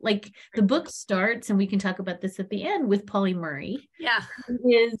school. Like, the book starts, and we can talk about this at the end, with Pauli Murray. Yeah.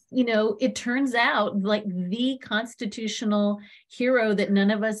 Is, it turns out, like, the constitutional hero that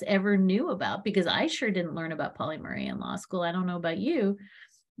none of us ever knew about, because I sure didn't learn about Pauli Murray in law school. I don't know about you,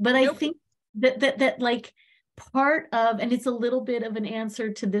 but nope. I think that like, part of, and it's a little bit of an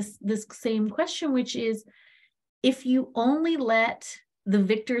answer to this same question, which is, if you only let the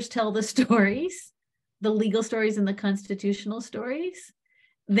victors tell the stories, the legal stories and the constitutional stories,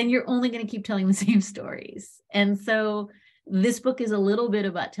 then you're only going to keep telling the same stories. And so this book is a little bit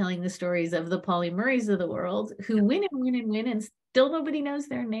about telling the stories of the Pauli Murrays of the world, who win and win and win, and still nobody knows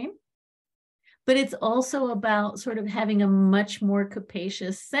their name. But it's also about sort of having a much more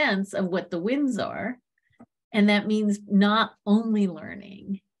capacious sense of what the wins are. And that means not only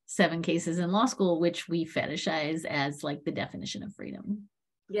learning 7 cases in law school, which we fetishize as like the definition of freedom.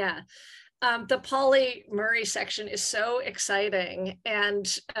 Yeah. The Pauli Murray section is so exciting. And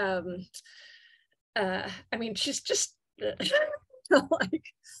I mean, she's just like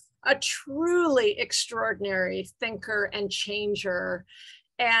a truly extraordinary thinker and changer.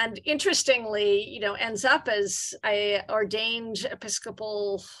 And interestingly, ends up as an ordained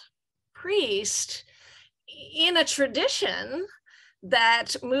Episcopal priest in a tradition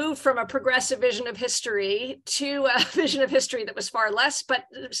that moved from a progressive vision of history to a vision of history that was far less, but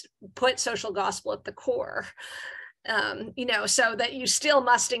put social gospel at the core. So that you still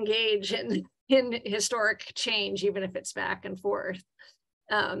must engage in historic change, even if it's back and forth.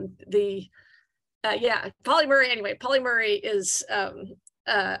 Pauli Murray, anyway, Pauli Murray is,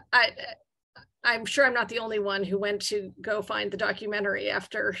 I'm sure I'm not the only one who went to go find the documentary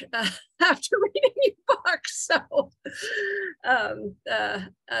after reading your book. So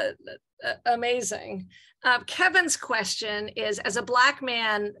amazing. Kevin's question is, as a Black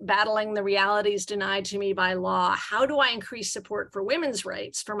man battling the realities denied to me by law, how do I increase support for women's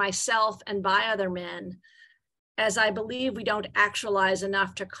rights for myself and by other men, as I believe we don't actualize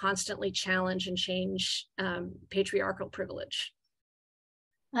enough to constantly challenge and change patriarchal privilege?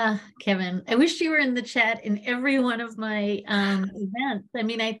 Kevin, I wish you were in the chat in every one of my events. I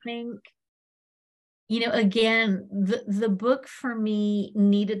mean, I think, again, the book for me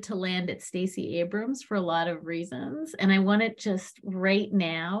needed to land at Stacey Abrams for a lot of reasons. And I want it just right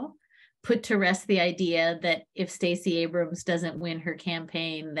now put to rest the idea that if Stacey Abrams doesn't win her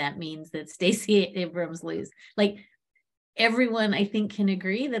campaign, that means that Stacey Abrams lose. Like, everyone, I think, can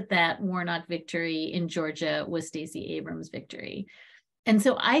agree that that Warnock victory in Georgia was Stacey Abrams' victory. And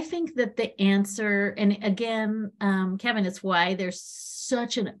so I think that the answer, and again, Kevin, it's why there's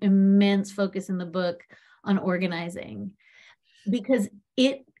such an immense focus in the book on organizing, because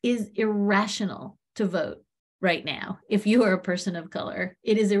it is irrational to vote right now. If you are a person of color,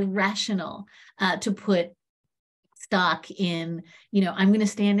 it is irrational to put stock in, I'm going to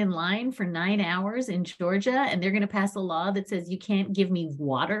stand in line for 9 hours in Georgia, and they're going to pass a law that says you can't give me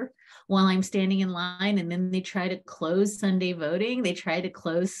water while I'm standing in line. And then they try to close Sunday voting. They try to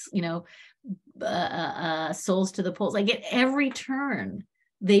close, souls to the polls. Like, at every turn,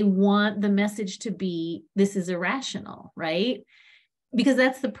 they want the message to be, this is irrational, right? Because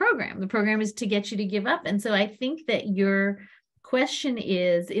that's the program. The program is to get you to give up. And so I think that your question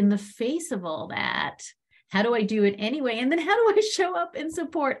is, in the face of all that, how do I do it anyway? And then how do I show up and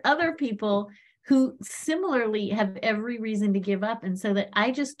support other people who similarly have every reason to give up? And so that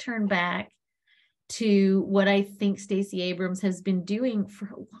I just turn back to what I think Stacey Abrams has been doing for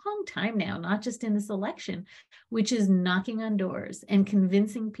a long time now, not just in this election, which is knocking on doors and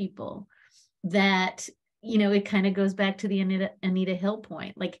convincing people that, it kind of goes back to the Anita Hill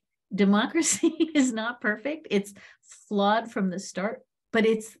point. Like, democracy is not perfect. It's flawed from the start, but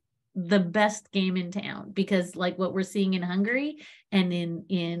it's the best game in town, because like what we're seeing in Hungary and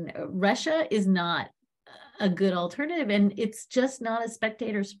in Russia is not a good alternative. And it's just not a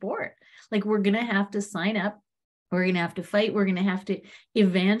spectator sport. Like, we're going to have to sign up. We're going to have to fight. We're going to have to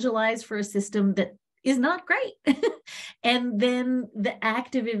evangelize for a system that is not great. And then the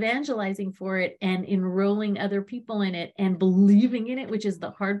act of evangelizing for it and enrolling other people in it and believing in it, which is the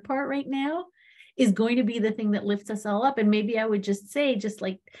hard part right now, is going to be the thing that lifts us all up. And maybe I would just say, just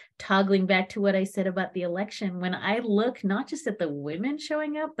like toggling back to what I said about the election, when I look not just at the women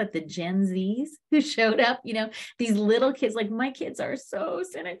showing up, but the Gen Zs who showed up, these little kids, like my kids are so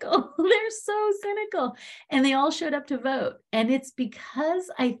cynical. They're so cynical. And they all showed up to vote. And it's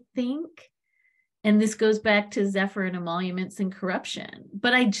because I think, and this goes back to Zephyr and emoluments and corruption,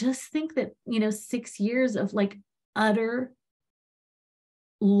 but I just think that, 6 years of like utter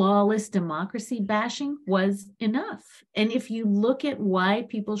lawless democracy bashing was enough. And if you look at why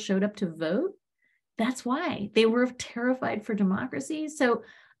people showed up to vote, that's why. They were terrified for democracy. So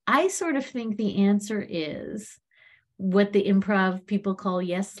I sort of think the answer is what the improv people call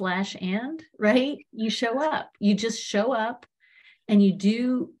yes/and, right? You show up. You just show up and you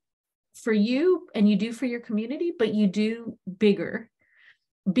do for you and you do for your community, but you do bigger,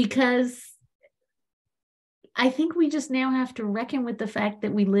 because I think we just now have to reckon with the fact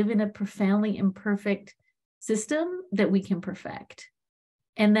that we live in a profoundly imperfect system that we can perfect.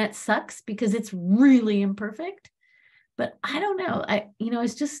 And that sucks because it's really imperfect. But I don't know. I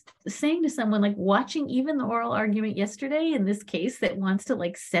was just saying to someone, like, watching even the oral argument yesterday in this case that wants to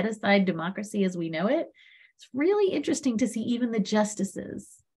like set aside democracy as we know it, it's really interesting to see even the justices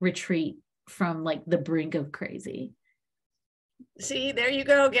retreat from like the brink of crazy. See, there you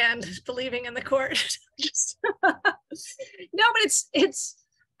go again, believing in the court. No, but it's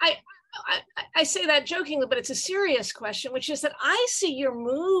I say that jokingly, but it's a serious question, which is that I see your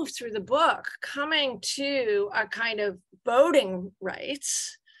move through the book coming to a kind of voting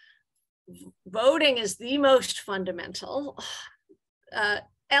rights. Voting is the most fundamental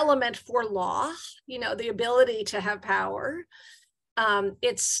element for law, the ability to have power.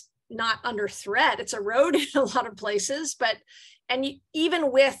 It's not under threat. It's eroded in a lot of places, and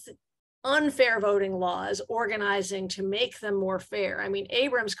even with unfair voting laws, organizing to make them more fair. I mean,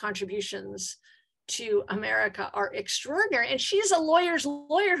 Abrams' contributions to America are extraordinary, and she's a lawyer's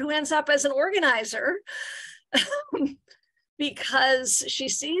lawyer who ends up as an organizer because she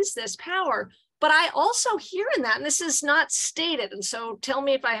sees this power. But I also hear in that, and this is not stated, and so tell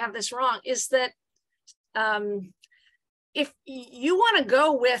me if I have this wrong, is that if you want to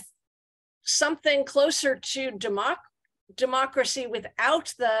go with something closer to democracy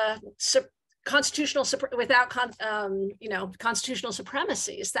without the constitutional constitutional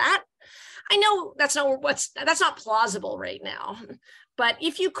supremacy, is that, I know that's not plausible right now, but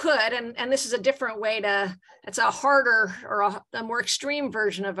if you could, and this is a different way it's a harder or a more extreme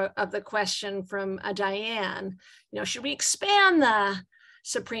version of the question from Diane, should we expand the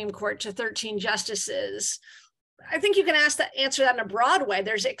Supreme Court to 13 justices? I think you can answer that in a broad way.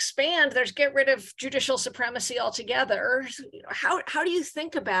 There's expand, there's get rid of judicial supremacy altogether. How do you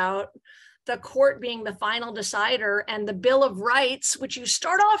think about the court being the final decider and the Bill of Rights, which you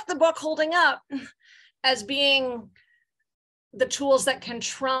start off the book holding up as being the tools that can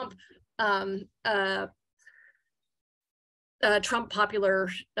trump Trump popular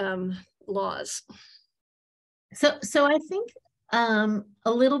laws? So I think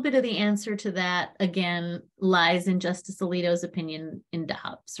a little bit of the answer to that, again, lies in Justice Alito's opinion in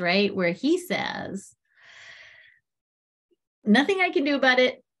Dobbs, right? Where he says, nothing I can do about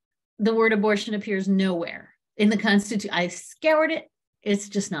it. The word abortion appears nowhere in the Constitution. I scoured it. It's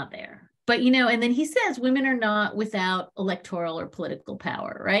just not there. But, and then he says women are not without electoral or political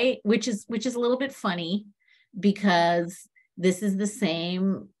power, right? Which is a little bit funny, because this is the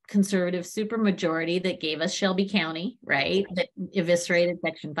same conservative supermajority that gave us Shelby County, right? That eviscerated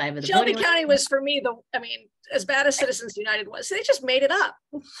Section 5 of the Shelby voting County was, for me, as bad as Citizens United was, they just made it up.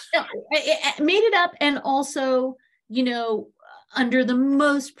 It made it up, and also, under the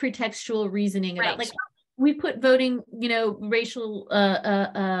most pretextual reasoning about, like, we put voting, racialized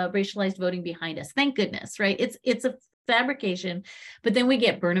voting behind us. Thank goodness, right? It's a fabrication. But then we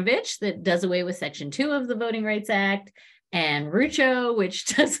get Brnovich that does away with Section 2 of the Voting Rights Act, and Rucho, which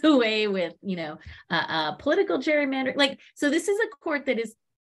does away with, political gerrymandering. Like, so this is a court that is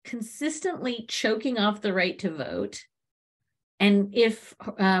consistently choking off the right to vote. And if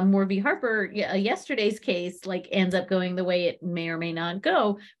Moore v. Harper, yesterday's case, like, ends up going the way it may or may not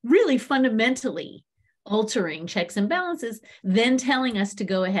go, really fundamentally altering checks and balances, then telling us to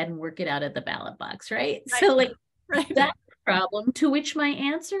go ahead and work it out at the ballot box, right? So, like, that's the problem, to which my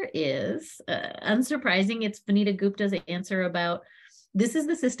answer is, unsurprising, it's Vanita Gupta's answer about, this is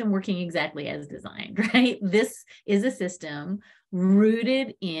the system working exactly as designed, right? This is a system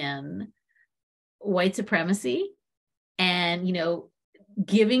rooted in white supremacy and,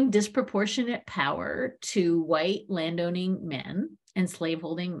 giving disproportionate power to white landowning men and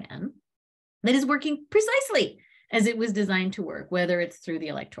slaveholding men, that is working precisely as it was designed to work, whether it's through the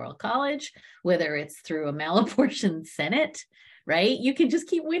Electoral College, whether it's through a malapportioned Senate, right? You can just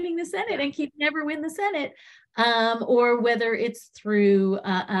keep winning the Senate and never win the Senate, or whether it's through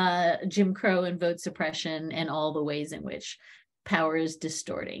Jim Crow and vote suppression and all the ways in which power is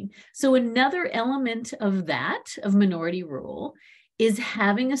distorting. So another element of that, of minority rule, is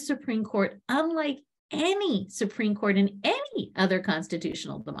having a Supreme Court unlike any Supreme Court in any other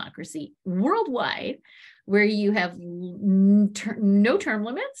constitutional democracy worldwide, where you have no term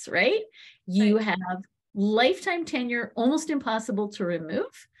limits, right? You have lifetime tenure, almost impossible to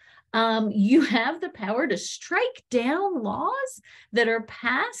remove. You have the power to strike down laws that are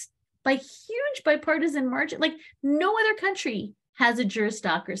passed by huge bipartisan margin. Like, no other country has a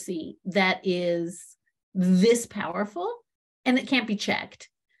juristocracy that is this powerful and that can't be checked.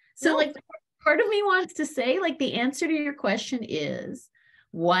 So, like, part of me wants to say, like, the answer to your question is,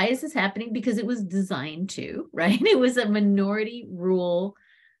 why is this happening? Because it was designed to, right? It was a minority rule,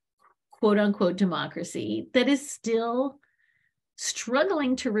 quote unquote, democracy that is still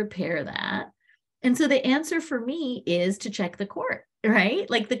struggling to repair that. And so the answer for me is to check the court, right?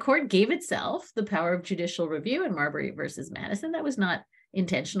 Like, the court gave itself the power of judicial review in Marbury versus Madison. That was not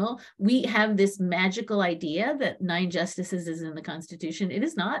intentional. We have this magical idea that 9 justices is in the Constitution. It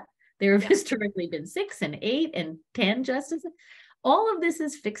is not. There have historically been 6 and 8 and 10 justices. All of this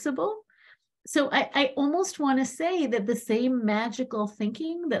is fixable. So I almost want to say that the same magical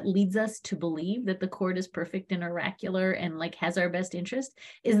thinking that leads us to believe that the court is perfect and oracular and, like, has our best interest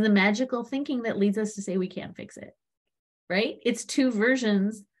is the magical thinking that leads us to say we can't fix it, right? It's 2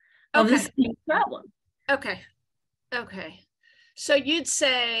 versions of the same problem. Okay. So you'd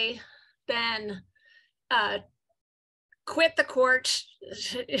say then, quit the court,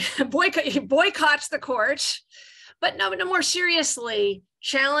 boycotts the court, but no, more seriously,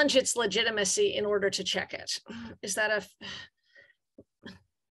 challenge its legitimacy in order to check it. Is that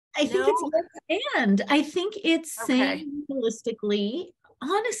I think it's yes, and I think it's saying holistically,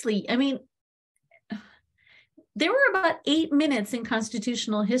 honestly, I mean, there were about 8 minutes in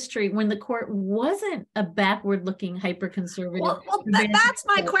constitutional history when the court wasn't a backward-looking, hyper-conservative. Well, that's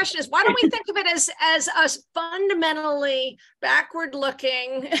my question: is why don't we think of it as a fundamentally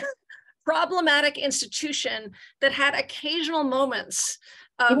backward-looking, problematic institution that had occasional moments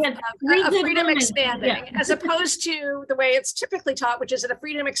of freedom expanding, as opposed to the way it's typically taught, which is that a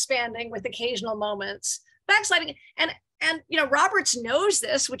freedom expanding with occasional moments backsliding. And Roberts knows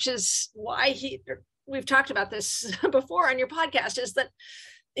this, which is why we've talked about this before on your podcast, is that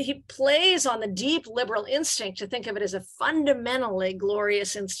he plays on the deep liberal instinct to think of it as a fundamentally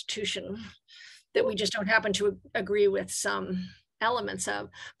glorious institution that we just don't happen to agree with some elements of.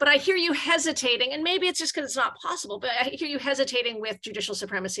 But I hear you hesitating, and maybe it's just because it's not possible, but I hear you hesitating with judicial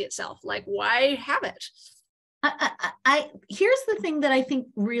supremacy itself. Like, why have it? Here's the thing that I think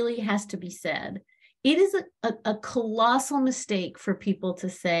really has to be said. It is a colossal mistake for people to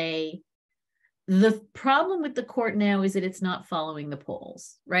say The problem with the court now is that it's not following the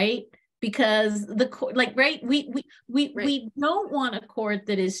polls, right? Because the court, like, right, we don't want a court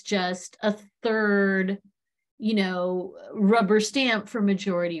that is just a third, rubber stamp for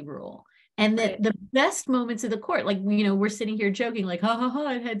majority rule. And that the best moments of the court, like, we're sitting here joking, like, ha ha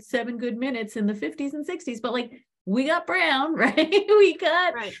ha, it had 7 good minutes in the 50s and 60s, but like, we got Brown, right? We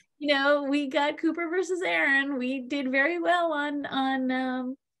got, we got Cooper versus Aaron. We did very well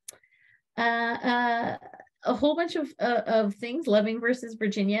on a whole bunch of things, Loving versus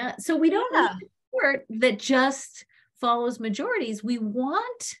Virginia. So we don't need a court that just follows majorities. We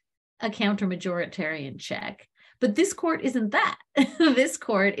want a counter-majoritarian check, but this court isn't that. This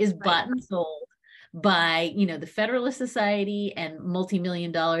court is bought and sold by, the Federalist Society and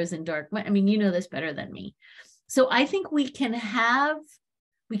multi-million dollars in dark money. I mean, you know this better than me. So I think we can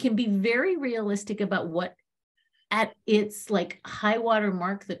be very realistic about what at its like high water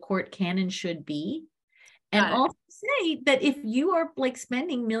mark the court can and should be. And also say that if you are like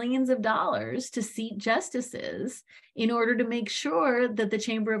spending millions of dollars to seat justices in order to make sure that the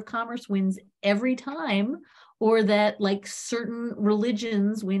Chamber of Commerce wins every time, or that like certain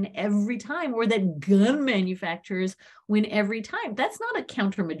religions win every time, or that gun manufacturers win every time, that's not a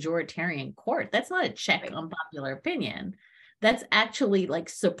counter-majoritarian court. That's not a check on popular opinion. That's actually like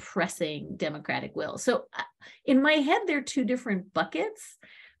suppressing democratic will. So in my head, they're two different buckets.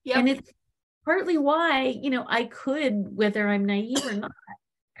 And it's partly why, I could, whether I'm naive or not,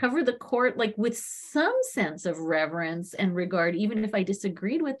 cover the court like with some sense of reverence and regard, even if I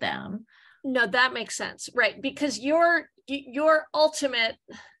disagreed with them. No, that makes sense, right? Because your ultimate,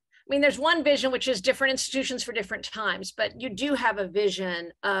 I mean, there's one vision, which is different institutions for different times, but you do have a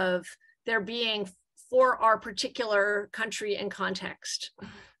vision of there being, for our particular country and context,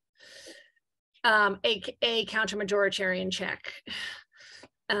 a counter-majoritarian check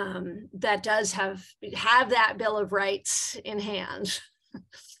that does have that Bill of Rights in hand.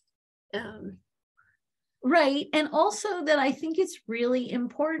 Right. And also that I think it's really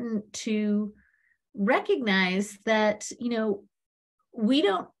important to recognize that, we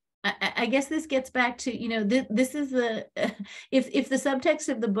don't, I guess this gets back to, this is if the subtext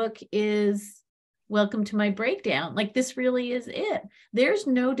of the book is welcome to my breakdown, like this really is it. There's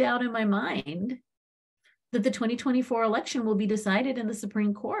no doubt in my mind that the 2024 election will be decided in the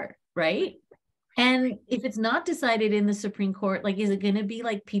Supreme Court, right? And if it's not decided in the Supreme Court, like, is it going to be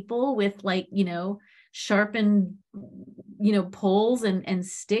like people with like, sharpened, poles and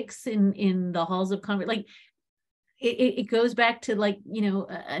sticks in the halls of Congress? Like, it goes back to like,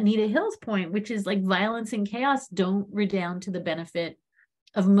 Anita Hill's point, which is like violence and chaos don't redound to the benefit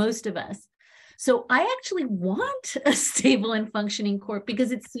of most of us. So I actually want a stable and functioning court,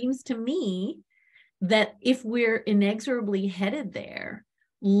 because it seems to me that if we're inexorably headed there,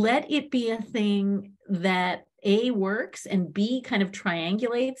 let it be a thing that A, works, and B, kind of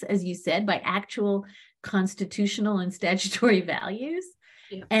triangulates, as you said, by actual constitutional and statutory values.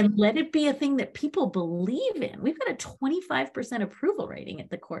 Yeah. And let it be a thing that people believe in. We've got a 25% approval rating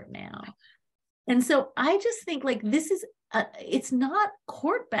at the court now. And so I just think like this is, it's not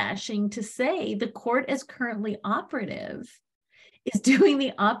court bashing to say the court as currently operative is doing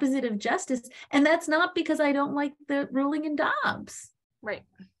the opposite of justice. And that's not because I don't like the ruling in Dobbs. Right.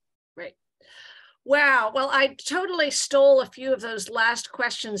 Wow. Well, I totally stole a few of those last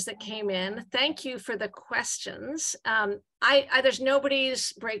questions that came in. Thank you for the questions. There's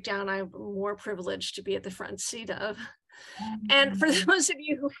nobody's breakdown I'm more privileged to be at the front seat of. And for those of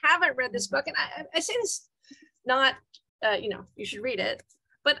you who haven't read this book, and I say this not, you should read it,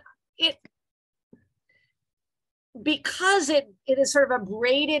 but because it is sort of a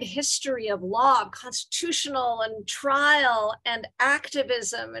braided history of law, constitutional and trial and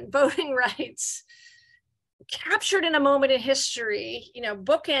activism and voting rights, captured in a moment in history,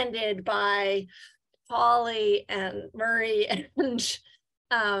 bookended by Pauley and Murray and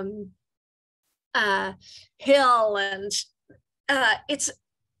Hill, and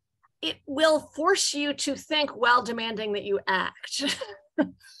it will force you to think while demanding that you act.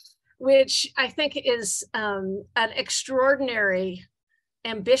 Which I think is an extraordinary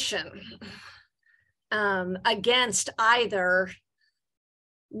ambition against either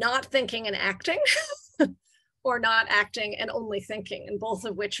not thinking and acting or not acting and only thinking, and both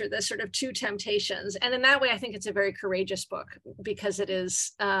of which are the sort of two temptations. And in that way, I think it's a very courageous book, because it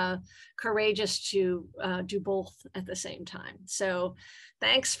is courageous to do both at the same time. So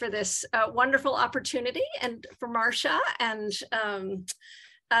thanks for this wonderful opportunity, and for Marcia, and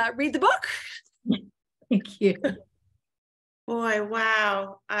read the book. Thank you. Boy,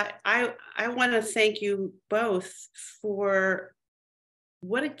 wow. I want to thank you both for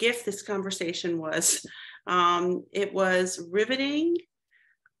what a gift this conversation was. It was riveting,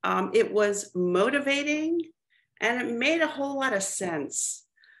 it was motivating, and it made a whole lot of sense.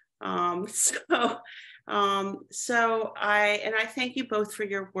 So I thank you both for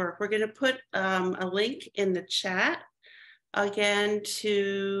your work. We're going to put a link in the chat again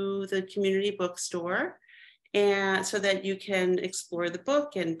to the community bookstore, and so that you can explore the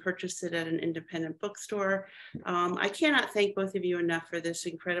book and purchase it at an independent bookstore. I cannot thank both of you enough for this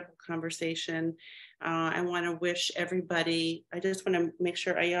incredible conversation. I want to wish everybody, I just want to make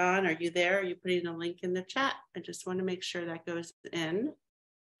sure, Ayan, are you there? Are you putting a link in the chat? I just want to make sure that goes in,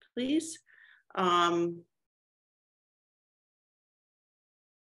 please.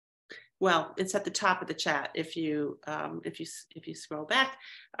 Well, it's at the top of the chat if you scroll back.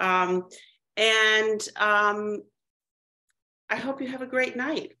 I hope you have a great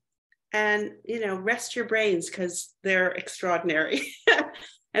night, and rest your brains because they're extraordinary.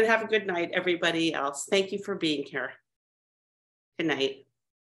 And have a good night, everybody else. Thank you for being here. Good night.